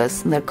drejt Bogës,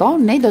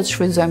 ndërkohë ne do të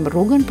shfrytëzojmë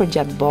rrugën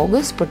përgjatë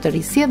Bogës për të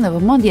risjellë në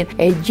vëmendjen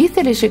e gjithë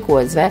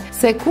teleshikuesve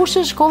se kush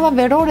është shkolla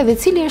verore dhe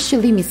cili është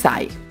qëllimi I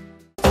saj.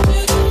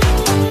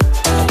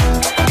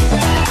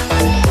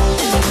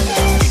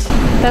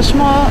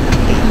 Tashmë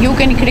ju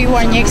keni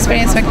krijuar një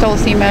eksperiencë me këto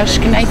udhime,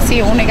 është kënaqësi.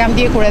 Unë e kam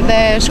ndjekur edhe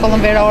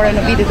shkollën verore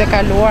në vitet e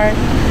kaluar.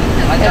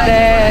 Edhe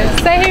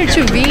sa herë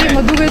që vi,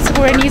 më duket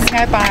sikur e nis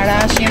nga e para,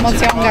 është një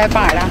emocion nga e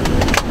para.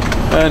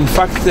 Në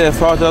fakt e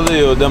thot edhe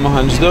ju,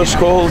 domethënë çdo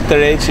shkollë të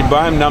re që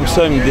bëjmë na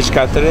mësojmë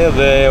diçka të re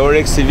dhe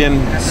Oreksi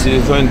vjen, si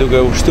thonë,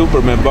 duke u shtu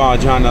për me bë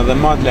gjëra edhe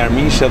më të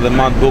larmishe dhe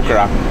më të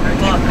bukura.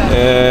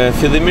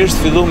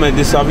 Fillimisht fillu me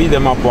disa vite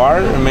më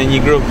parë me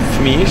një grup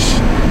fëmijësh,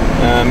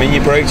 me një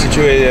projekt që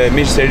quhet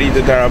Miqëseri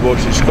të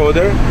Taraboshi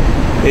Shkodër,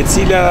 e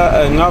cila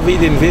nga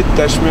vit në vit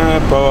tashmë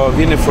po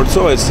vjen e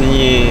forcohet si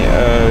një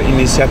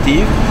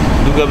iniciativë,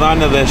 duke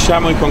dhënë edhe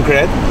shembuj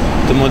konkret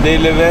të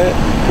modeleve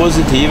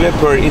pozitive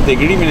për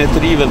integrimin e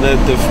të rive dhe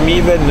të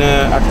fëmijëve në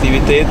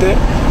aktivitete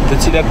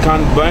të cilat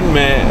kanë të bëjnë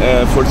me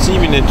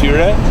forcimin e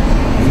tyre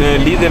në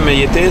lidhje me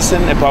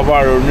jetesën e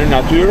pavarur në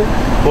natyrë,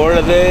 por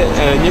edhe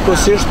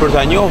njëkohësisht për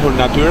ta njohur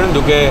natyrën,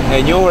 duke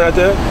e njohur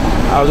atë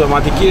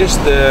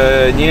automatikisht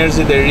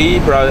njerëzit e ri,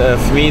 pra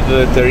fëmijët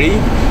dhe të ri,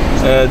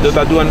 do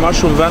ta duan më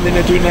shumë vendin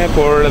e tyre,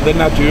 por edhe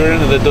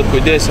natyrën dhe do të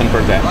kujdesen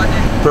për të.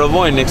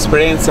 Provojnë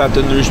eksperienca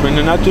të ndryshme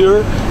në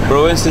natyrë,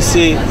 provojnë se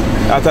si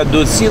ata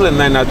duhet sillen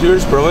ndaj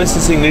natyrës, provojnë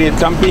se si ngrihet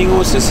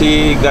kampingu, se si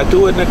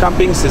gatuhet në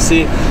kamping, se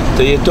si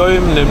të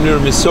jetojmë në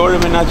mënyrë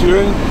miqësore me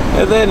natyrën,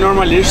 edhe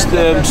normalisht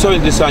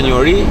mësojnë disa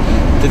njohuri,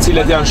 të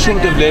cilat janë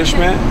shumë të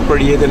vlefshme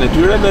për jetën e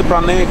tyre dhe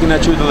prandaj e kena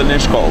qytet edhe në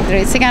shkollë.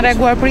 Drejt, si kanë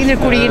reaguar prindërit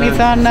kur jeni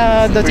thënë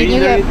do t'i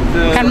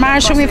kanë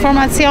marrë shumë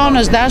informacion,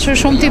 është dashur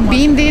shumë t'i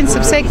bindin,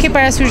 sepse ke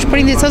parasysh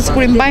prindit sot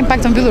sikur I mbajnë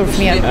pak të mbyllur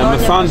fëmijët. Me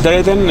thënë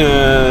drejtën,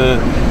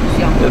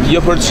 jo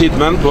për të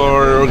shitmen,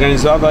 por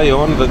organizata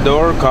jonë dhe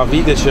dorë ka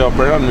vite që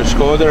operon në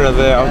Shkodër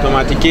dhe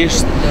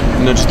automatikisht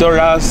në çdo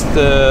rast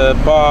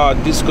pa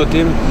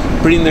diskutim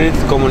prindërit,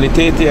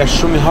 komuniteti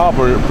është shumë I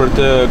hapur për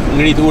të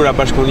ngritur ura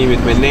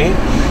bashkëpunimit me ne.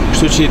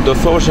 Kështu që do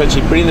thosha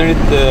që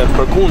prindërit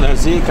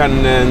përkundazi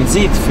kanë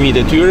nxit fëmijët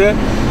e tyre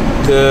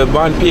të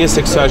bëjnë pjesë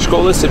e kësaj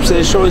shkolle sepse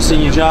e shohin si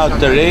një gjë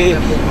të re,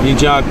 një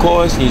gjë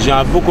kohës, një gjë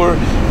e bukur,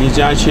 një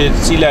gjë që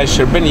cila e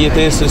shërben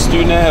jetesës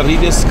tyne,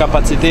 rritjes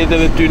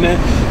kapaciteteve tyne,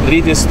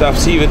 rritjes të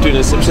aftësive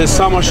tyne, sepse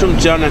sa më shumë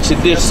gjëra që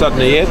dish sot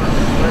në jetë,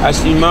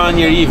 është një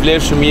njeri I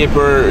vlefshëm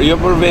jo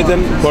për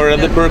veten, por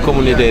edhe për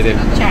komunitetin.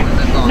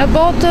 Në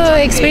botë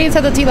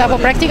eksperiencat të tilla apo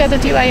praktikat të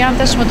tilla janë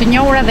tashmë të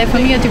njohura dhe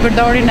fëmijët i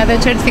përdorin edhe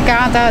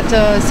certifikatat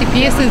si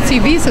pjesë të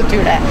CV-s së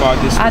tyre.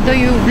 A do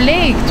ju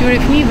vlej këtyre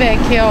fëmijëve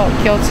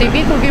kjo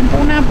CV kur vjen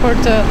puna për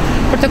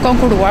të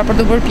konkuruar, për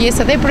të bërë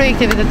pjesë edhe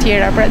projekteve të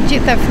tjera, pra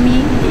gjitha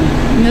fëmijë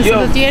nëse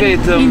do të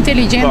jenë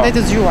inteligjent dhe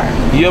të zgjuar.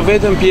 Jo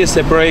vetëm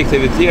pjesë e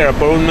projekteve të tjera,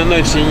 por unë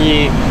mendoj që një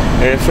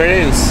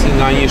referencë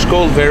nga një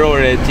shkollë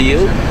verore e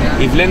tillë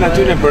i vlen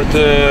atyre për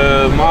të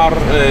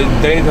marrë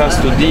drejta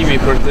studimi,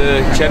 për të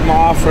qenë më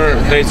afër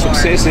drejt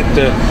suksesit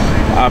të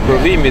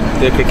aprovimit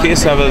të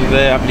kërkesave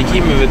dhe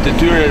aplikimeve të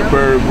tyre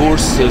për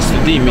bursë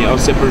studimi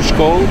ose për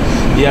shkollë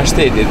jashtë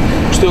shtetit.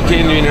 Kështu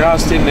kemi në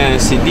rastin e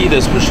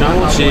Sididës për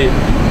shembull, që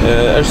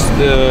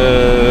është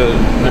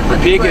në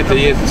përpjekje të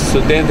jetë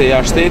studente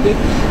jashtë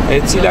shtetit, e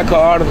cila ka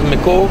ardhur me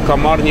kohë, ka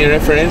marrë një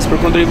referencë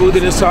për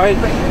kontributin e saj,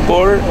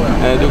 por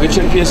duke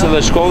qenë pjesë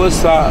e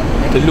shkollës, tha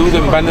të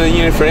lutem bëni edhe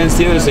një referencë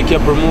tjetër se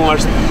kjo për mua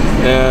është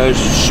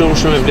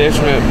shumë e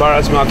vlefshme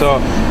baraz me ato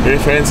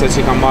referenca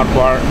që kam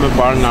marrë më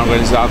parë nga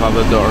organizata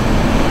dhe dorë.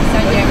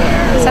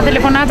 Sa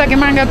telefonata ke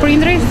marrë nga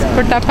prindrit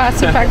për ta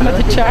pasur pak më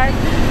të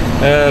qartë?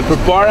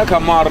 Përpara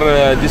kam marrë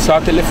disa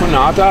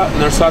telefonata,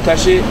 ndërsa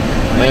tash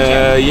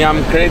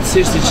jam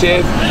krejtësisht i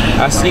qetë,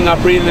 asnjë nga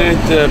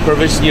prindërit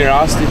përveç një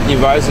rastit, një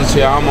vajzë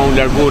që ama u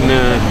largu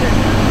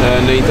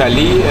në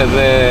Itali,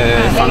 edhe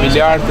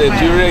familjarët e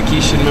tyre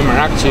kishin me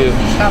merak që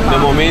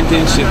në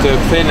momentin që të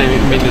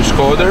kthehemi në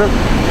Shkodër,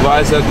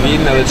 vajzat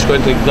vinë edhe të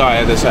shkojnë tek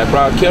gaja e saj.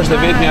 Pra kjo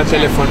është vetëm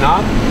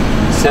telefonat,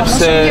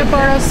 sepse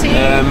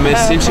me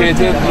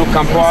sinqeritet nuk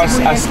kam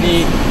pas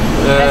asnjë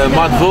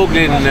ma të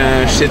voglin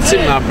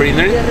shqetësim nga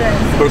prindërit,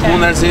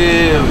 përkundazi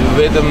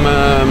vetëm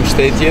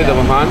mbështetje,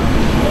 domethënë,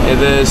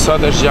 edhe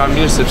sot është gjë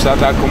mirë sepse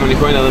ata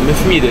komunikojnë edhe me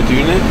fëmijët e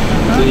tyre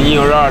në një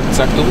orar të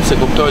caktuar, se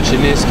kuptohet që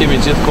ne s'kemi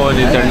gjithkohë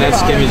në internet,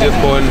 s'kemi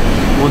gjithkohë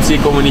mundësi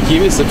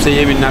komunikimi sepse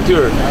jemi në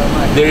natyrë.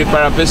 Deri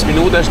para 5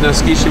 minutash na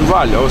s'kishim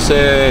val ose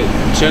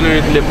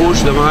qenerit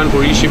lepush, domethënë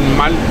kur ishim në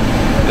mal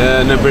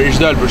në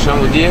Berishdol për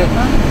shembull dje,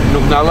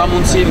 nuk na dha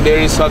mundësinë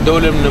derisa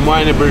dolëm në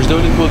majën e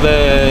Berisdolit ku dhe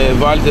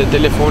valët e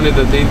telefonit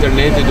dhe të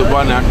internetit u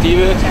bën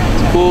aktive,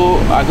 ku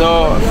ato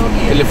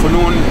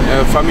telefonuan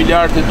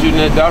familjarët e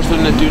tyre,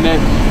 dashurën e tyre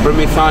për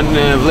mi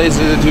thanë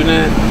vëllezërit e tyre,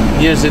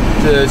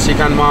 njerëzit që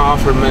kanë më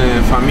afër me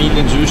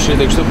familjen,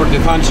 gjyshin dhe kështu për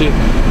t'i thënë që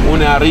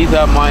unë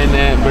arrita majën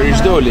e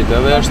Berisdolit,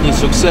 edhe është një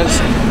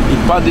sukses i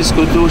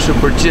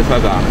padiskutueshëm për gjithë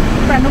ata.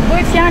 Pra nuk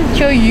bëhet fjalë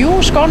që ju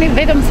shkoni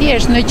vetëm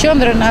thjesht në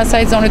qendrën e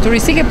asaj zone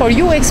turistike, por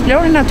ju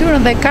eksploroni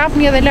natyrën dhe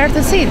kapni edhe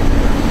lartësitë.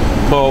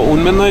 Po,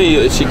 unë mendoj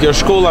që kjo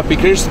shkolla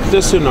pikërisht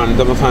këtë synon,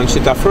 domethënë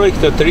që të afrojë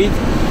këtë të rinj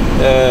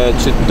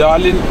që të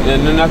dalin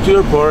në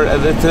natyrë, por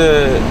edhe të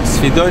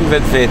sfidojnë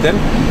vetveten,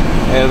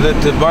 edhe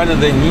të bëjnë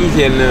edhe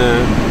njëjtje në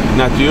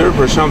natyrë.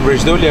 Për shembull,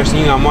 Berishdoli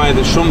është një nga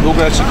majët e shumë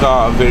bukura që ka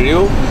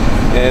veriu,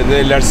 edhe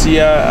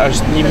lartësia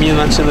është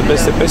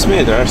 1955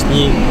 metra, është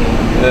një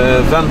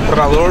vend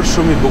prallor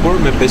shumë i bukur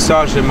me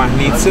peizazhe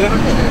mahnitse.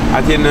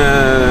 Atje në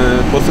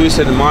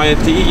pothuajse në majën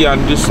e tij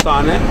janë 2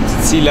 stane,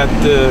 të cilat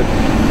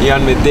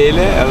janë me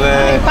dele, edhe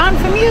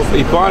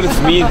i panë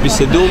fëmijët,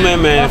 bisedume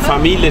me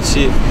familje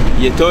që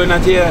jetojnë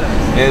atje,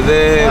 edhe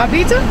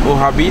u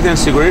habiten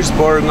sigurisht,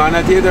 por nga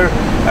ana tjetër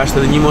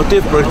është edhe një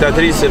motiv për këtë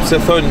atëri, sepse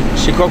thonë,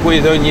 shiko ku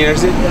jetojnë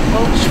njerëzit,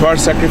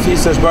 çfarë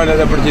sakrificësh bën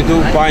edhe për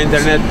t'jetuar pa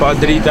internet, pa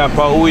drita,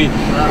 pa ujë,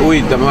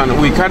 domethënë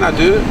ujë kanë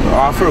aty,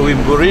 afër ujë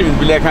burrim,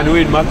 bile kanë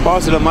ujin më të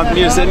pastër dhe më të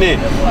mirë se ne,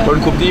 por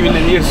në kuptimin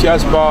e mirë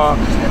fjas pa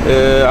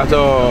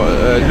ato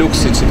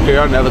luksit që të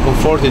krijon edhe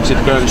komfortin që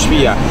të krijon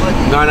shtëpia.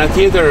 Nga ana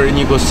tjetër,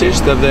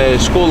 njëkohësisht edhe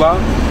shkolla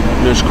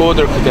në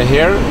Shkodër këtë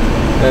herë,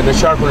 në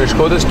qarkun e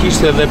Shkodrës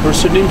kishte edhe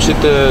përsynim që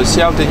të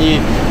sjallte një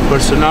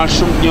personazh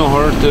shumë të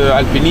njohur të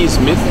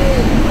alpinizmit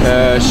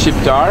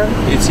shqiptar,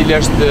 i cili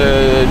është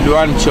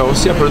Luan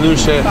Qosja,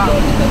 përndryshe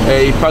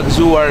i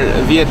pagzuar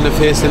 10 në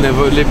festën e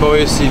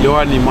volejbollit si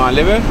Luani i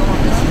Maleve,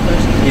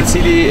 i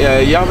cili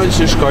javën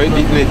që shkoi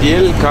ditën e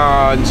diel ka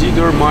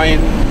ngjitur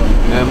majën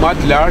më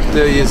të lartë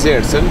të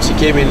Jezercën që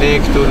kemi ne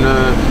këtu në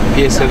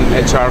pjesën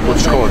e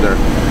qarkut Shkodër.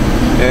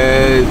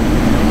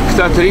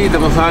 Këta të ri,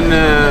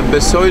 domethënë,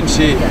 besojnë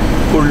që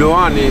kur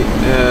Luani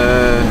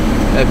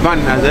e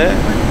bën atë,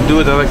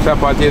 duhet edhe këta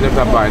patjetër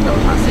ta bëjnë.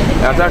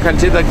 Ata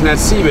kanë gjetur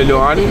kënaqësi me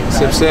Luani,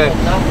 sepse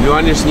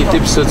Luani është një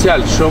tip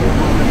social shumë,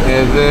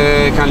 edhe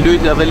kanë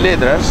luajtur edhe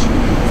letrash,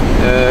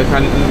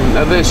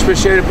 edhe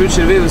shpeshherë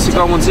pyesin vetëm si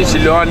ka mundësi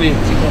që Luani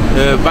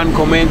bën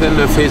komente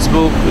në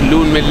Facebook,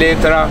 luan me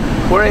letra,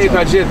 por ai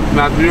ka gjetë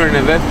me atë mënyrën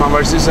e vet,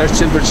 pavarësisht se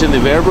është 100%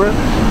 i verbër,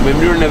 me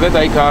mënyrën e vet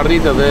ai ka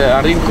arritë dhe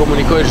arrin të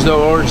komunikojë çdo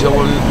orë, çdo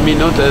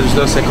minutë,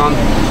 çdo sekond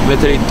me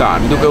të rinjtë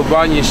tanë, duke u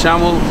bërë një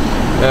shembull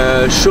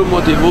shumë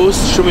motivues,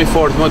 shumë i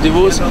fortë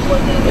motivues,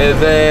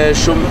 edhe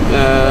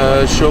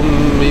shumë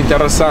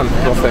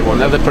interesant, po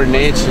thekon, edhe për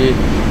ne që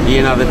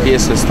jena edhe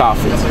pjesë e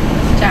stafit.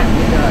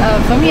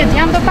 Fëmijët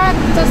janë të pak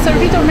të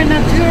servitur me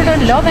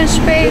natyrën, lodhen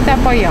shpejt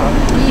apo jo?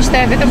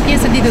 Ishte vetëm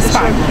pjesë e ditës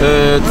parë.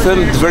 Të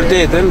them të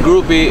vërtetën,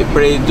 grupi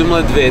prej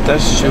 12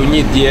 vetash që u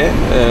një dje,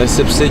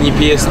 sepse një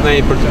pjesë nej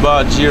për të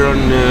bërë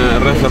xhiron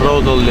rreth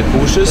rrotull e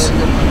Pushës,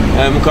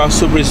 më ka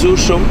surprizuar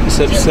shumë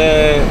sepse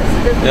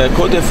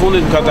kohët e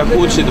fundit më ka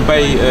takuar që të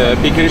bëj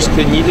pikërisht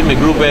këtë njëjtë me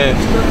grupe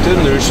të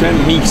ndryshme,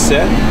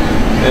 mikse,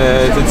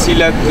 të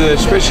cilat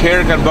shpesh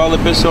herë kanë ballë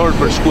besor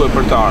për shkuar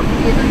për të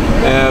ardhur.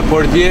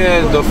 Por dje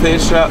do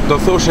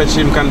thosha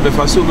që më kanë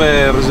befasuar me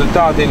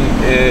rezultatin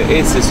e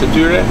ecjes së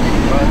tyre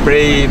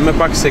prej më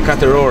pak se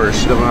 4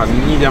 orësh,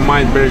 domethënë njëja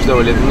majt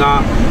Brezhdolet nga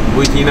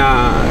Bujtina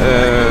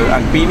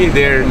Alpini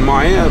deri në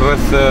Maje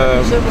rreth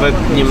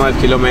 11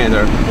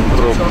 kilometër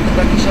rrugë.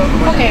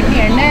 Okej,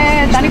 mirë, ne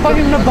tani po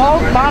vim në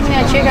Bogë,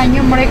 pamja që ka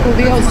një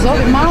mrekulli o zot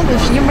i madh,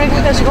 është një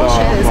mrekulli të shkosh,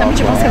 sa më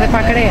që pas ka dhe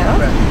pak re,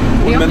 ëh.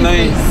 Unë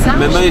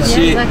mendoj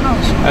që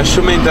është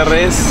shumë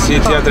interes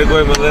që t'ja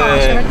tregojmë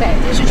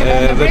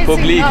edhe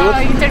publikut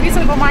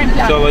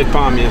këtë lloj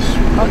pamjesh.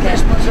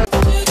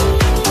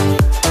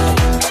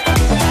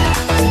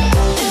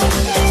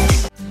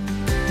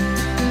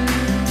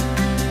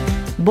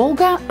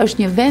 Boga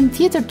është një vend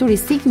tjetër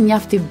turistik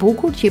mjaft i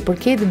bukur që i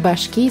përket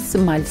bashkisë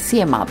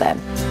Malësie Madhe.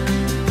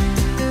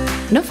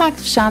 Në fakt,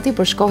 fshati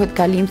përshkohet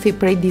kalimthi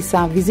prej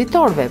disa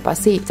vizitorëve,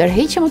 pasi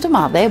tërheqja më të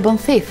madhe e bën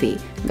Thethi,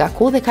 nga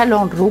ku dhe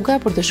kalon rruga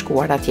për të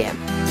shkuar atje.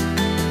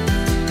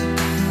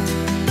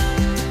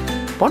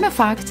 Por në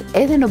fakt,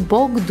 edhe në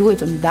Bogë duhet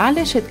të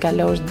ndalesh e të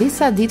kalosh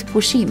disa ditë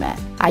pushime.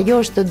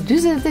 Ajo është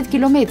 48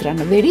 km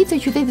në veri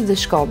të qytetit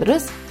të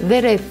Shkodrës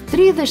dhe rreth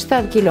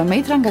 37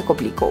 km nga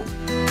Kopliku.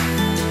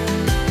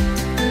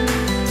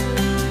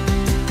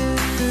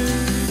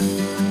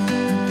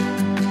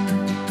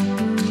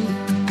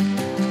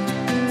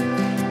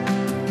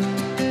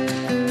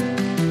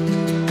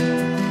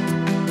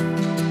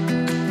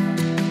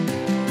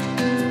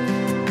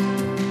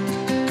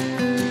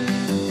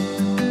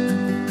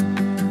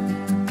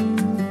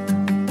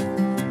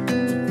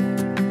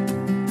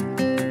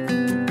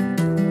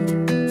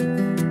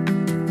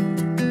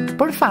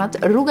 Për fat,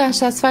 rruga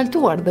është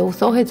asfaltuar dhe u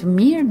thohet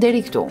mirë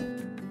deri këtu.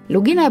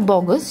 Lugina e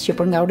Bogës, që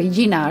për nga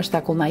origjina është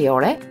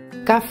akullnajore,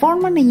 ka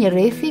formën e një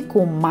rrethi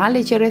ku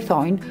male që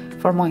rrethojnë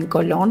formojnë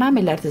kolona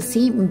me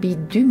lartësi mbi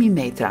 2000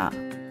 metra.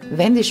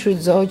 Vendi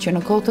shfrytëzohet që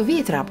në kohë të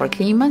vjetra për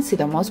klimën,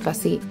 sidomos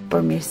pasi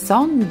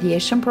përmirëson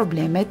ndjeshëm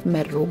problemet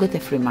me rrugët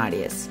e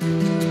frymarrjes.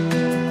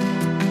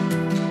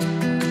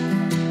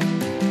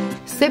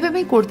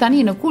 Sepemi kur tani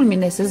në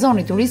kulmin e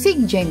sezonit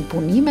turistik gjejmë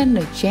punime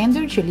në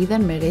qendër që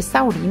lidhen me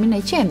restaurimin e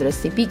qendrës,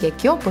 tipike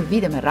kjo për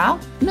vite me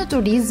radhë në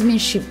turizmin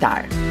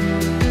shqiptar.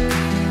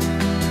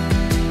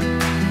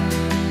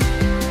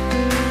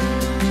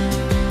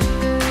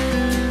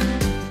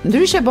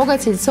 Ndryshe Boga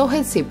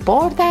cilësohet si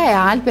porta e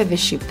Alpeve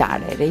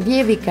shqiptare.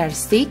 Relievi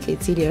karstik, i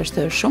cili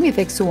është shumë i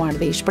theksuar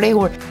dhe i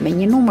shprehur me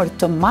një numër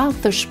të madh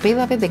të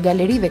shpellave dhe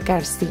galerive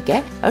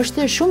karstike,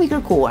 është shumë i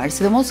kërkuar,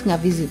 sidomos nga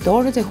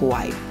vizitorët e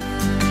huaj.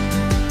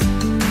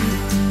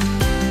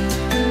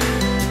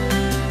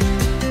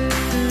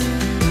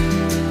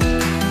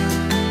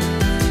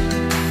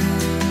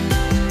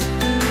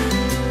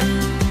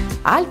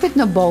 Alpet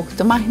në Bogë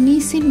të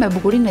mahnisin me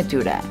bukurinë e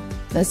tyre.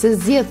 Nëse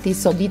zgjedh ti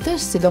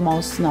soditësh,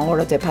 sidomos në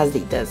orët e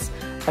pasdites,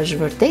 është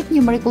vërtet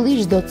një mrekulli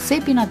çdo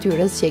cep i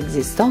natyrës që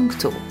ekziston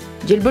këtu.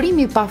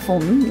 Gjelbërimi i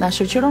pafund na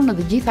shoqëron në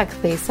të gjitha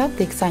kthesat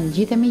teksa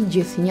ngjitemi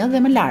gjithnjë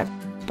dhe më lart,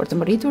 për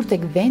të mritur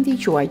tek vendi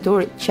i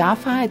quajtur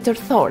Qafa e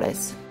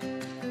Tërthores.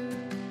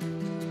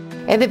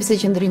 Edhe pse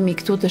qëndrimi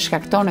këtu të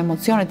shkakton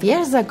emocione të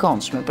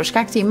jashtëzakonshme për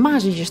shkak të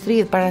imazhit që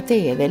shtrihet para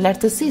teje dhe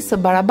lartësisë së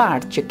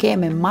barabartë që ke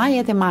me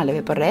majat e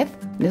maleve përreth,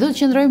 ne do të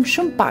qëndrojmë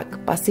shumë pak,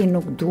 pasi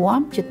nuk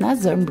duam që të na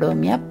zërë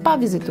mbrëmja pa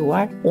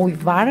vizituar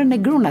ujvarën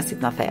e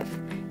grunasit në Theth.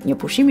 Një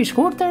pushim i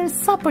shkurtër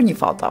sa për një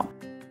foto.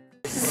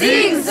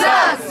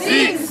 Zigzag,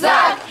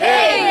 zigzag,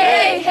 hey,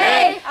 hey,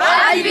 hey,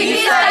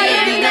 alpinista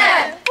jemi ne!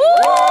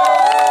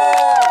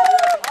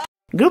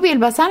 Grupi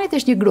Elbasanit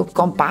është një grup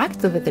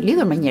kompakt dhe të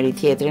lidhur me njëri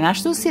tjetrin,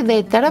 ashtu si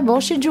dhe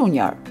Taraboshi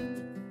Juonior.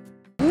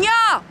 1,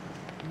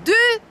 2,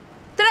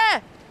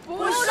 3,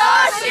 Pusho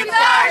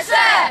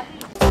Shqiptarce!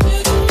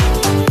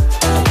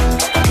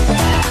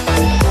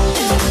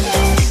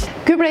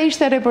 Ky pra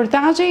ishte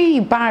reportazhi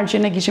i parë që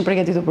ne kishim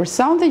përgatitur për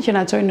sonte, që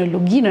na çoi në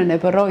luginën e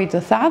Perroi të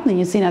Thate, në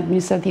njësinë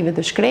administrative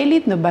të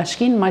Shkrelit, në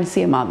bashkinë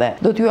Malësie Madhe.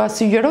 Do t'ju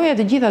sugjeroja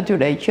të gjithë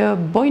atyre që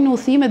bojnë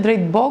udhime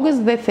drejt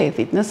Bogës dhe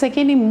Thethit. Nëse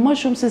keni më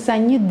shumë se sa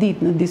një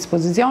ditë në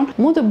dispozicion,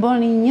 mund të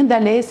bëni një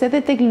ndalesë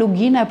edhe tek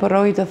lugina e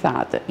Perroi të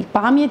Thate.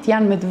 Pamjet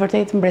janë me të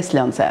vërtetë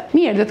mbreslënse.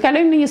 Mirë, do të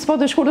kalojmë në një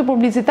spot të shkurtër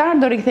publicitar,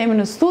 do rikthehemi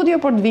në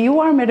studio për të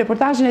vijuar me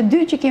reportazhin e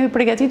dytë që kemi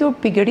përgatitur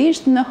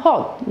pikërisht në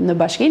Hot, në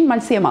bashkinë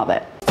Malësie Madhe.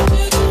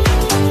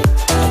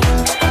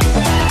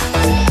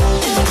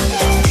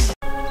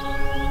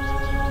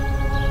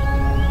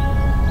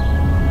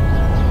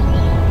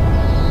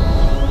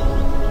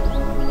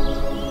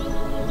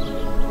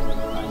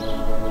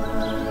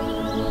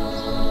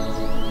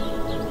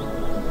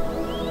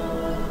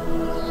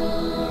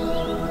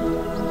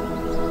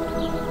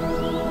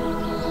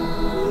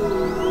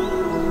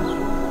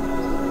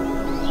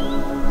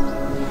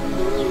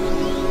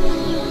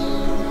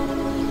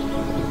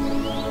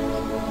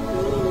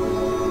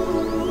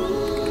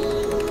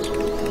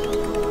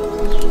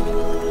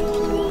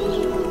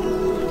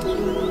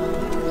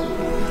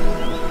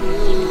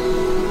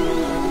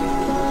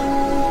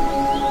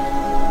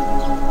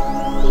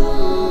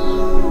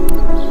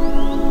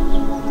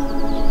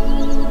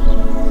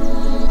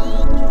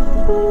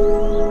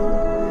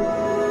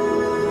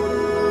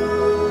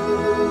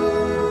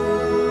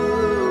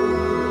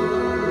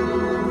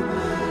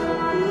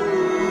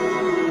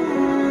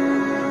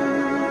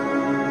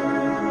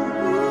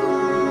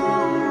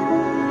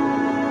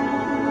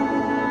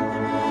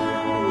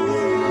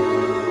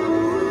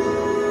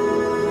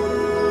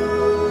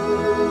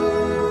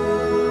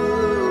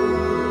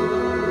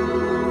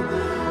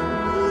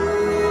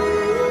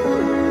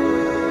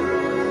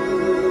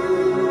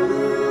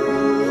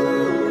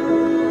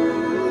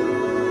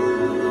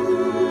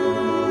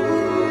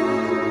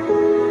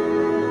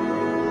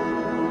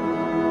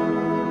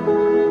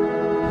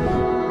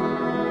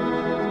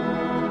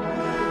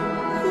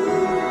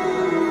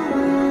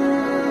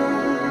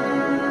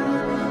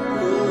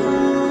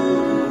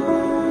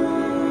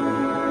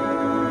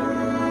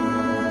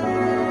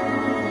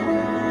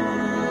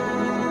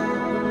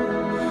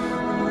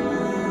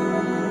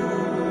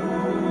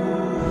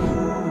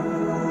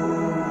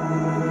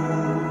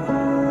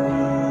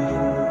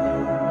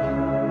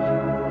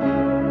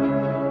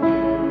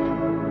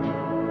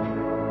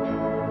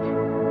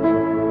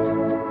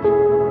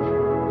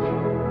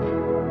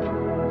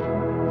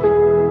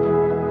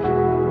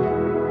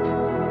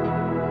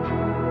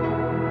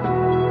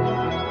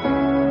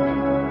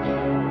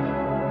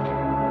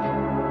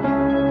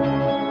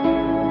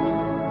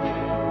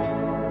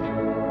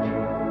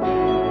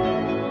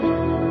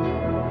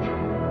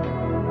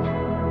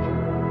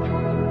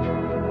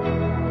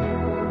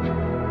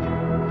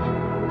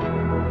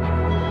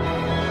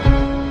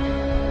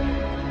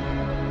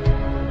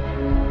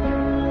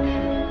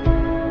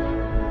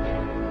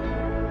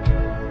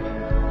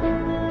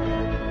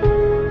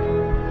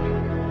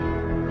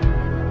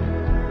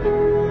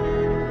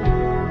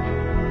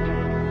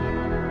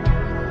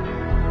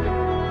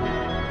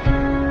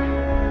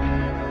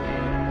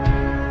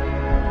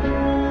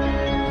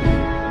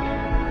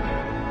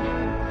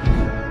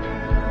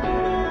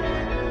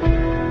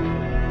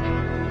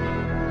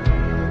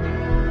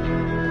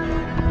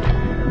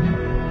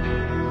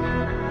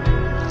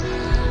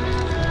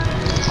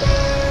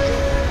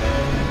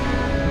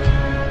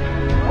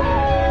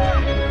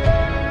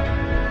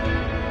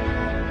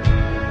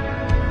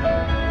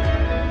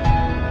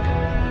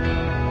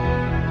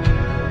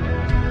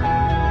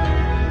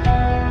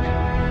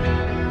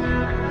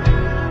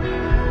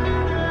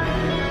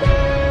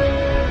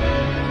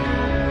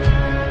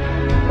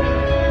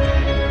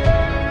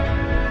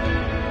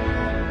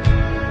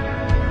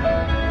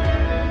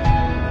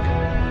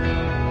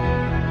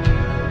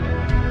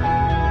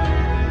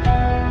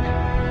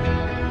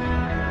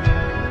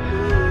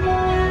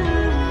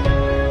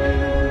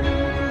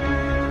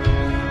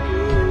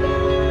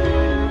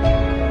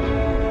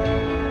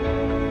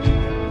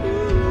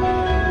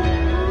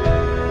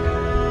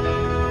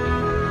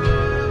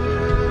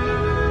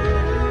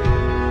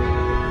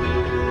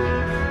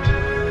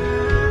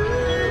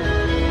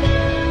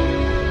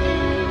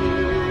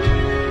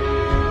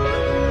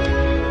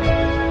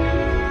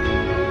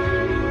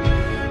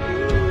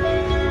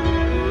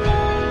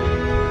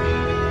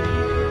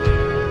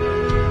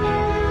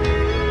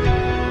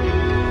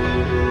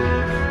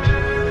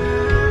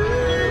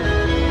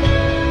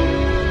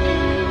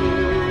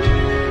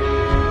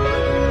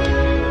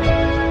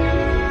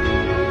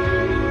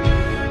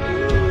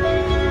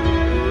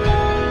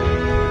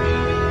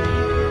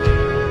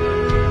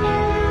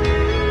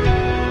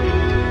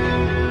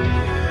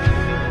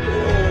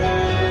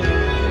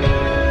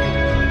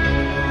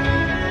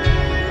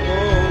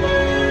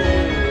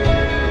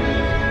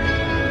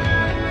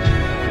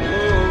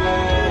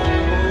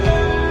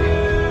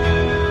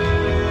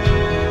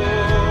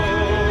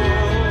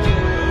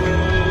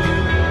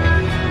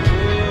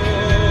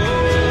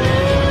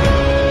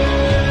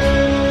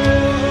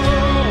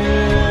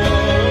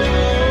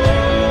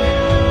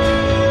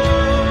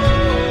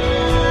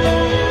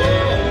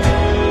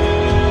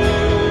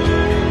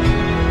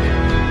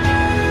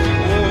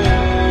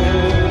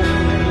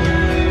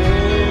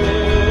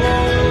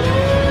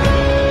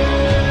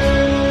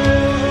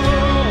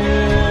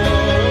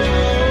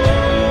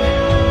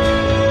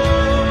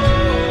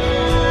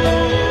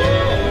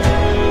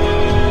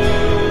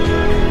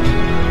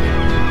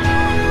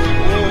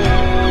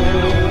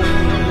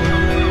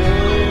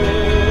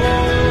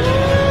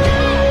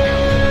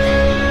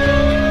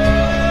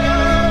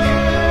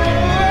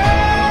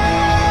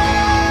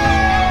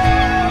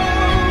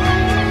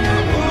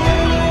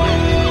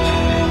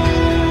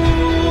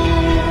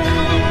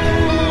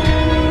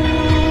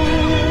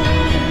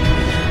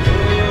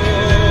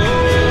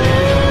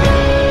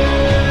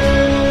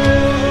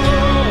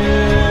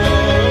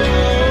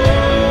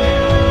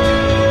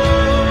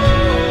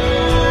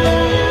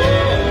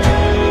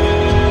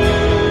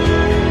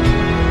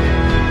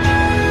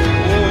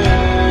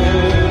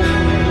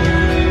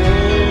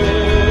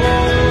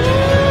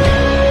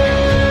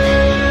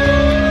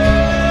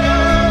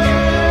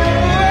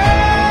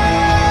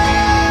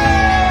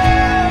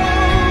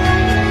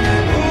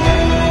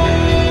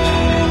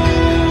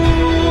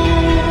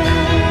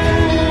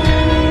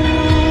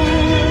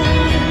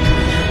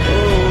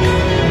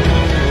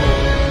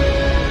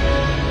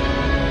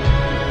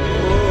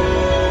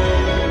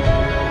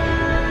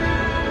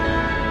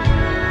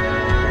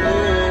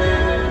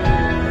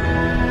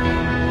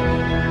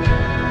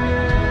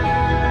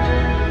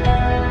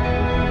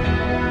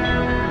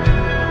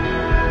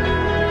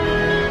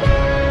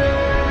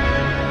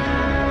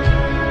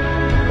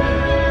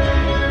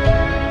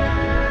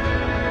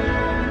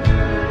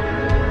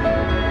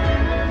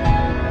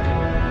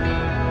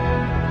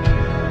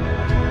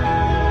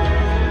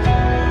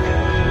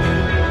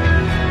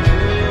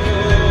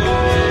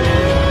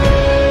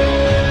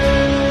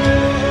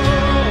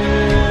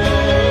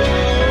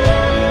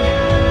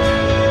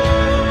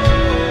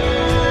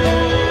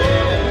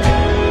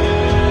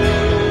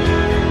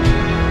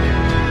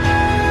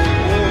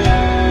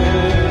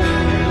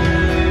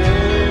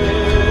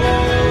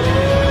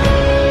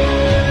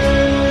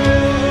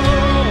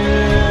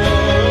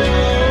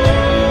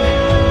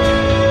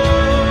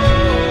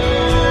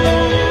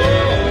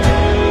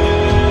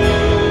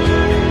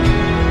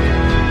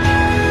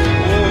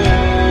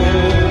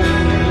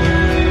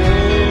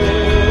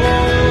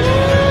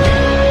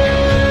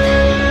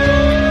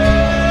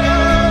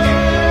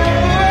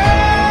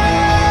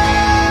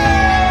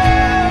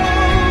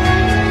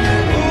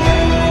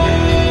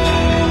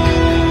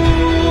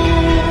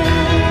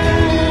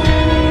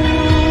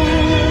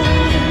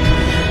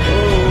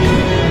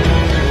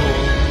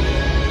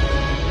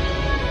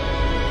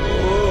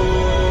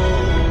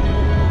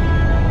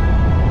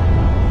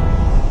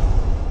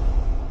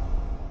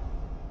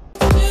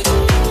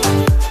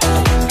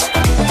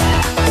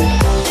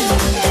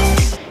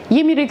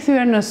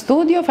 rikthyer në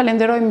studio,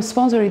 falenderojmë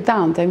sponsorit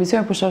tanë të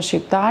emisioni Pusho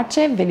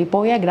Shqiptarce,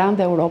 Velipoja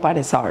Grande Europa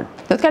Resort.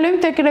 Do të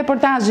kalojmë tek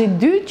reportazhi i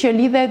dytë që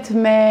lidhet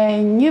me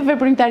një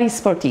veprimtari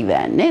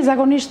sportive. Ne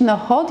zakonisht në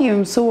hot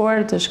jemi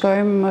mësuar të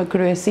shkojmë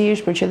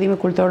kryesisht për qëllime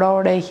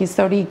kulturore,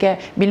 historike,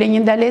 bile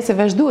një ndalesë e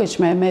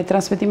vazhdueshme me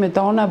transmetimet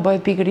tona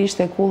bëhet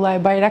pikërisht e kulla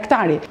e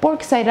Bajraktarit. Por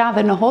kësaj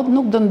radhe në hot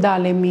nuk do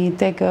ndalemi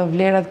tek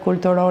vlerat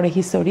kulturore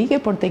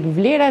historike, por tek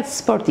vlerat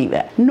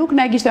sportive. Nuk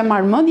na kishte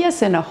marrë mendja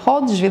se në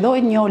hot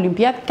zhvillohet një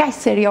olimpiad kaq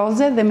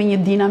serioze dhe me një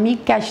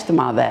dinamik kaq të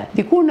madhe.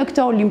 Dikur në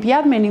këtë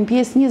olimpiad merrin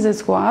pjesë 20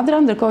 skuadra,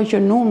 ndërkohë që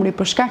numri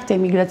për shkak të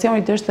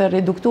emigracionit është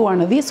reduktuar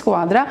në 10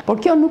 skuadra,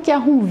 por kjo nuk ja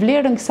humb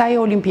vlerën kësaj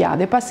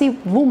olimpiade, pasi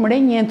vum re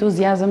një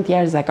entuziazëm të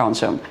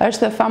jashtëzakonshëm.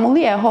 Është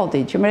famullia e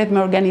hotit që merret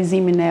me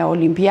organizimin e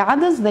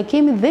olimpiadës dhe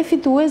kemi dhe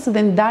fitues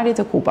dhe ndarje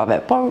të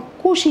kupave. Por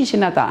kush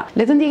ishin ata?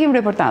 Le të ndjekim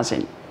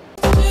reportazhin.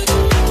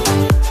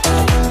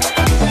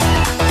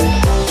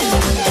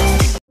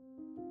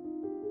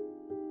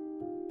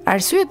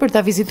 Arsyet për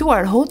ta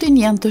vizituar hotin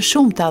janë të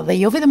shumta dhe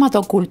jo vetëm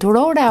ato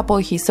kulturore apo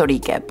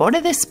historike, por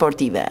edhe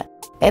sportive.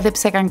 Edhe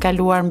pse kanë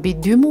kaluar mbi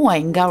 2 muaj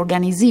nga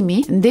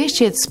organizimi,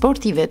 ndeshjet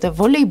sportive të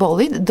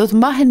volejbollit do të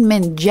mbahen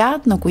mend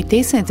gjatë në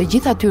kujtesën e të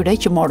gjithë atyre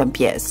që morën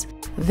pjesë.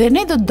 Dhe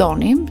ne do të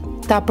donim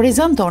ta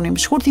prezantonim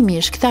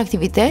shkurtimisht këtë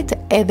aktivitet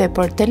edhe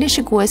për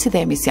teleshikuesit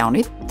e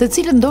emisionit, të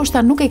cilët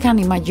ndoshta nuk e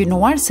kanë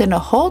imagjinuar se në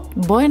hot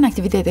bëhen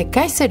aktivitete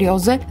kaq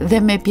serioze dhe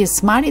me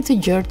pjesëmarrje të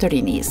gjerë të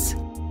rinisë.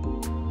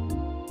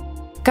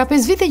 Ka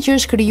 5 vite që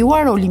është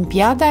krijuar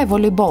Olimpiada e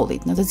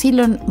volejbollit, në të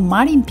cilën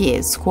marrin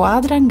pjesë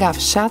skuadra nga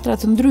fshatra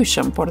të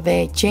ndryshëm, por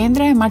dhe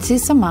qendra e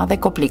Malësisë së Madhe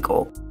Kopliku.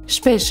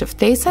 Shpesh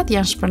ftesat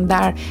janë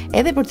shpërndar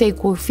edhe përtej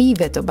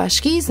kufive të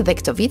bashkisë dhe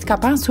këtë vit ka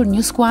pasur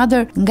një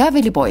skuadër nga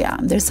Velipoja,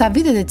 ndërsa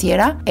vitet e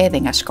tjera edhe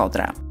nga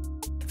Shkodra.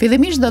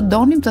 Fillimisht do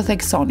donim të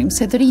theksonim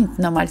se të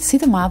rinjt në Malësi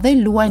të Madhe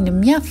luajnë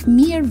mjaft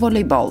mirë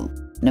volejboll.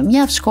 Në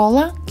mjaft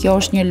shkolla, kjo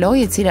është një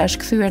lojë e cila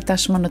është kthyer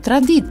tashmë në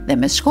traditë dhe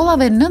mes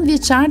shkollave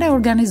 9-vjeçare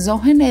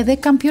organizohen edhe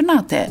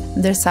kampionate,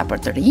 ndërsa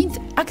për të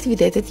rinjt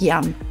aktivitetet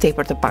janë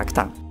tepër të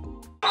pakta.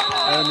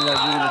 Në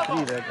largimin e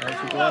trive,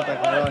 situata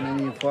ka rënë në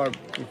një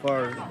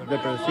farë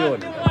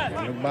depresioni,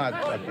 nuk bëhet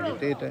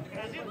aktivitete,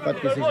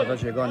 fatkeqësisht ata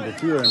që kanë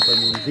detyrën për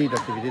një nxit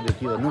aktivitete të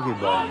tilla nuk i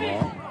bëjnë më,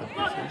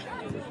 fatkeqësisht,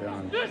 sepse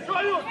janë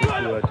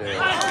strukturat e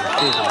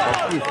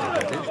bashkisë,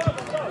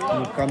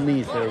 nuk kam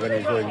nis të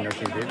organizojmë në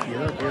aktivitet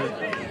tjera,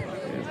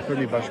 për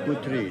një bashku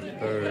të rit,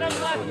 për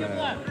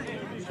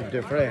që të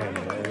frehen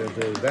dhe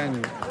të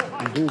vend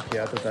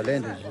ndukja të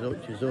talentet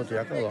që Zoti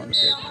ja ka dhënë,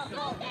 se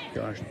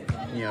kjo është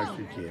një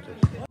arsye tjetër.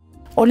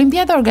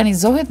 Olimpiada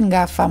organizohet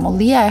nga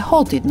famullia e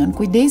hotit nën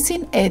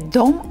kujdesin e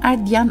Dom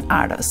Ardian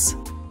Arës.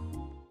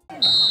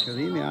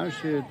 Qëllimi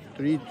është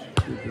të rit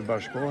të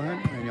bashkohen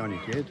me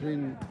njëri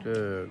tjetrin, të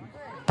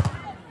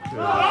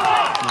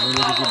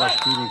të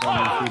bashkimi ka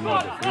mundësi më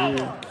të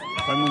fryrë,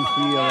 ka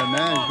mundësi edhe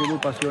me zhvillu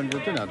pasionet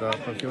të tëna, ata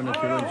pasionet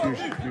fillojnë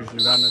qysh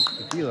në vendet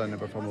të tilla, në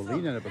për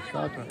famullinë, në për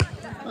fshatra,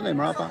 edhe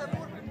mrapa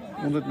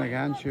mundet me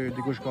kanë që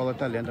dikush ka edhe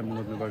talente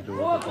mundet me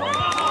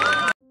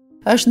vazhduar.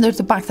 Është ndër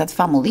të paktat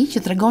famulli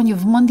që tregon një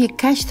vëmendje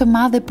kaq të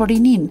madhe për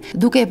rinin,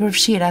 duke e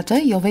përfshirë atë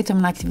jo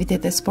vetëm në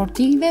aktivitete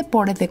sportive,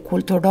 por edhe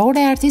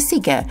kulturore e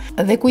artistike.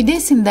 Dhe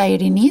kujdesi ndaj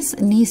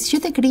rinisë nis që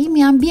te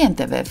krijimi i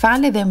ambienteve,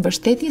 fale dhe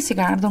mbështetjes që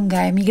ka ardhur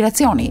nga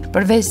emigracioni.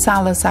 Përveç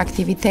sallës së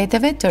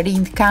aktiviteteve, të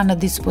rinjt kanë në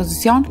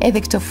dispozicion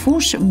edhe këtë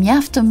fushë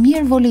mjaft të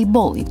mirë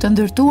volejbolli, të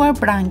ndërtuar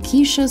pranë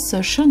kishës së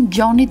Shën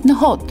Gjonit në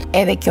Hot,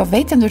 edhe kjo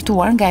vetë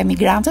ndërtuar nga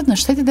emigrantët në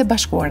Shtetet e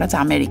Bashkuara të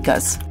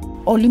Amerikës.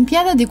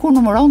 Olimpiada dikur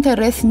numëronte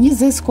rreth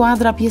 20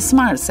 skuadra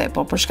pjesëmarrëse,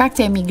 por për shkak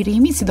të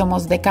emigrimit,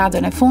 sidomos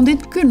dekadën e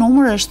fundit, ky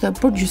numër është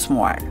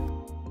përgjysmuar.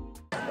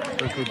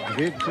 Për këtë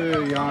vit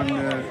janë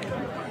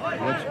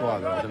 10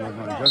 skuadra,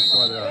 domethënë 6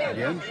 skuadra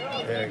djemsh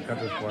e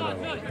 4 skuadra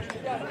vajzash.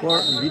 Por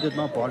në vitet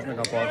më pashme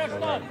ka pasur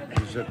edhe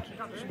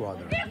 20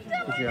 skuadra,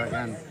 që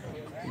janë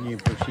një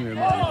përfshim i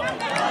madh.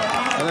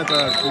 Edhe për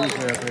arsye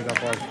që ka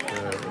pasur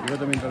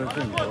vetëm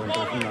interesim, por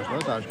interesim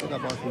ashtu,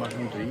 ka pasur më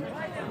shumë të ri.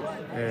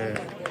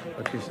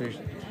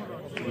 Fatkeqësisht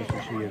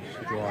shihet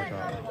situata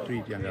të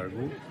rit janë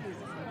largu,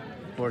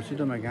 por si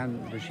do me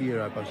kanë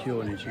dëshira e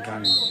pasioni që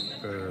kanë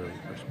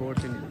për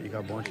sportin, i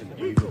ka bën që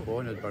të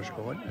grupojnë, të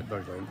bashkohen, të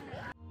vazhdojnë.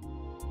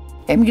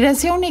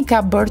 Emigracioni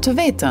ka bërë të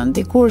vetën,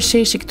 dikur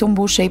sheshi këtu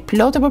mbushej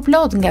plot për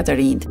plot nga të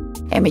rinjt.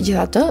 E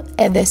megjithatë,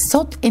 edhe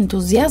sot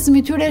entuziazmi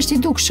i tyre është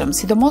i dukshëm,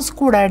 sidomos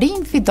kur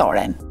arrin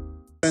fitoren.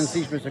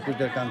 Rëndësishme se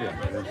këtë kampion,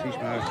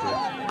 rëndësishme është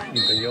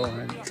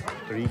impenjohen,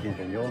 të rinjt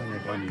impenjohen, e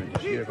kanë një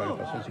dëshirë, kanë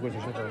pasion, sikur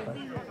të shetë edhe ta.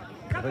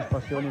 Veç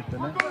pasionit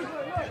të ne,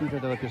 shihet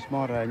edhe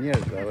pjesëmarrja e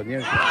njerëzve, edhe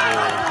njerëzit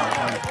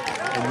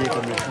që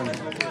ndjekën me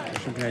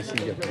shumë kënaqësi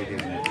gjatë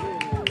vitit.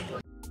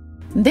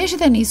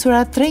 Ndeshjet e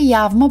nisura 3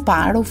 javë më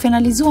parë u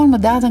finalizuan më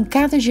datën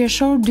 4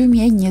 qershor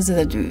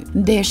 2022.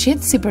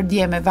 Ndeshjet si për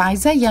djem e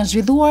vajza janë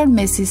zhvilluar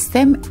me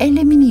sistem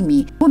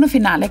eliminimi, ku në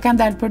finale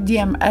kanë dalë për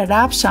djem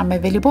Rapsha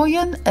me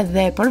Velipojën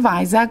dhe për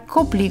vajza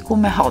Kopliku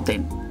me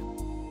Hotin.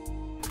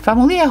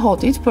 Famullia e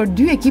Hotit për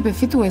 2 ekipe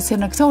fituese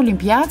në këtë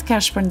olimpiadë ka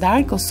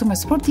shpërndar kostume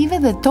sportive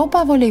dhe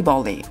topa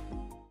volejbolli.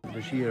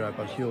 Dëshira,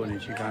 pasioni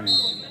që kanë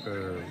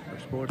për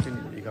sportin,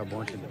 i ka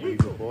bën që të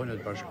grupojnë,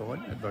 të bashkohen,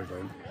 të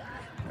vazhdojnë.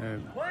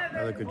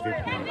 Edhe këtë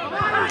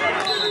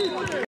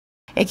vit.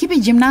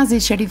 Ekipi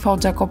gjimnazit Sherif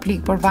Hoxha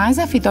Koplik për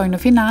vajza fitoi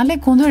në finale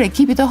kundër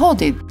ekipit të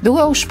Hotit,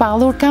 duke u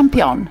shpallur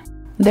kampion.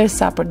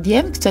 Ndërsa për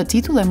djemt këtë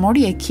titull e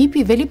mori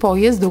ekipi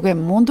Velipojës duke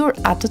mundur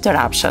atë të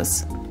Rapshës.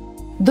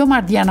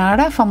 Domar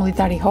Dianara,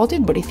 famullitar i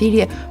Hotit, bëri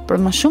thirrje për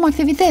më shumë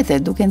aktivitete,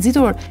 duke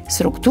nxitur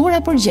struktura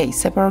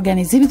përgjegjëse për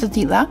organizimit të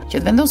tilla që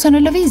të vendosen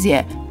në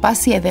lëvizje,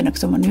 pasi edhe në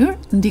këtë mënyrë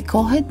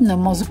ndikohet në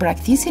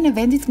mosbraktisjen e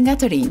vendit nga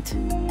të rinjt.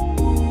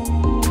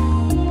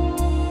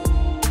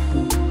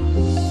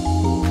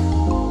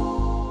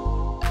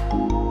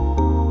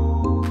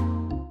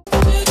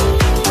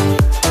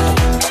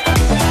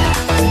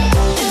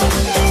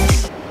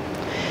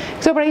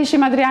 Këto pra ishin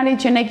materialet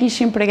që ne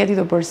kishim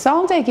përgatitur për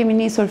sonte. Kemi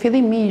nisur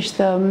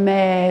fillimisht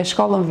me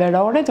shkollën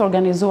verore të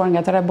organizuar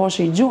nga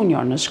Taraboshi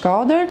Juonior në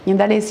Shkodër. Një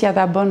ndalesja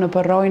ta bën në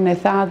Perroi në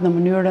Thate në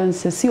mënyrën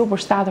se si u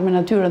përshtatën me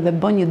natyrën dhe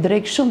bën një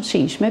drek shumë të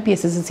shijshme,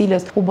 pjesës së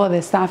cilës u bë dhe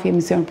stafi i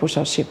emisionit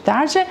Pusho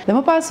Shqiptarce. Dhe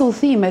më pas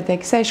udhëtimet e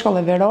kësaj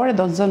shkolle verore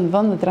do të zënë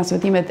vend në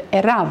transmetimet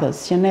e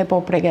radhës që ne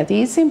po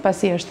përgatisim,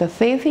 pasi është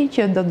Thethi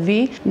që do të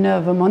vi në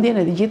vëmendjen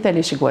e të gjithë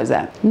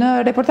teleshikuesve. Në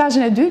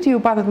reportazhin e dytë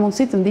ju patët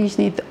mundësi të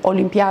ndiqnit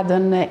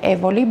olimpiadën e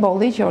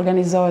volejbolli që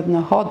organizohet në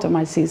hot të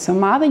Malësisë së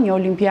Madhe, një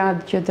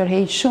olimpiadë që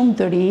tërheq shumë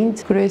të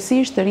rinjt,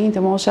 kryesisht të rinjt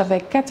të moshave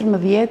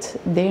 14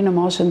 deri në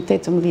moshën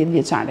 18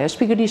 vjeçare.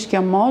 Është pikërisht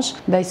kjo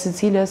moshë ndaj së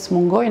cilës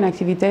mungojnë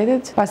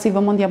aktivitetet, pasi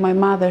vëmendja më e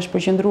madhe është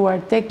përqendruar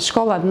tek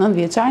shkollat 9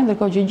 vjeçare,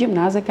 ndërkohë që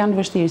gjimnazet kanë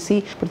vështirësi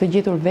për të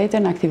gjetur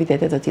veten në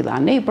aktivitete të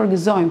tilla. Ne i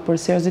përgëzojmë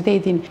për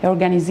seriozitetin e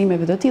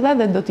organizimeve të tilla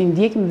dhe do t'i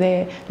ndjekim dhe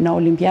në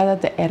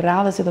olimpiadat e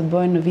radhës që do të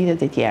bëhen në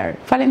vitet e tjerë.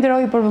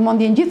 Falenderoj për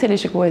vëmendjen gjithë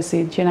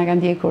teleshikuesit që na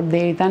kanë ndjekur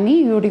deri tani.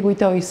 Ju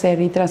rikujtoj se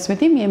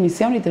ritransmetimi i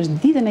emisionit është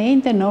ditën e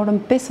njëjtë në orën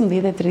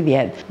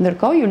 15:30.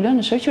 Ndërkohë ju lë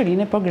në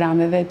shoqërinë e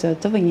programeve të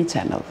TV1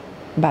 Channel.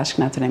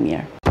 Bashkë natën e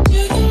mirë.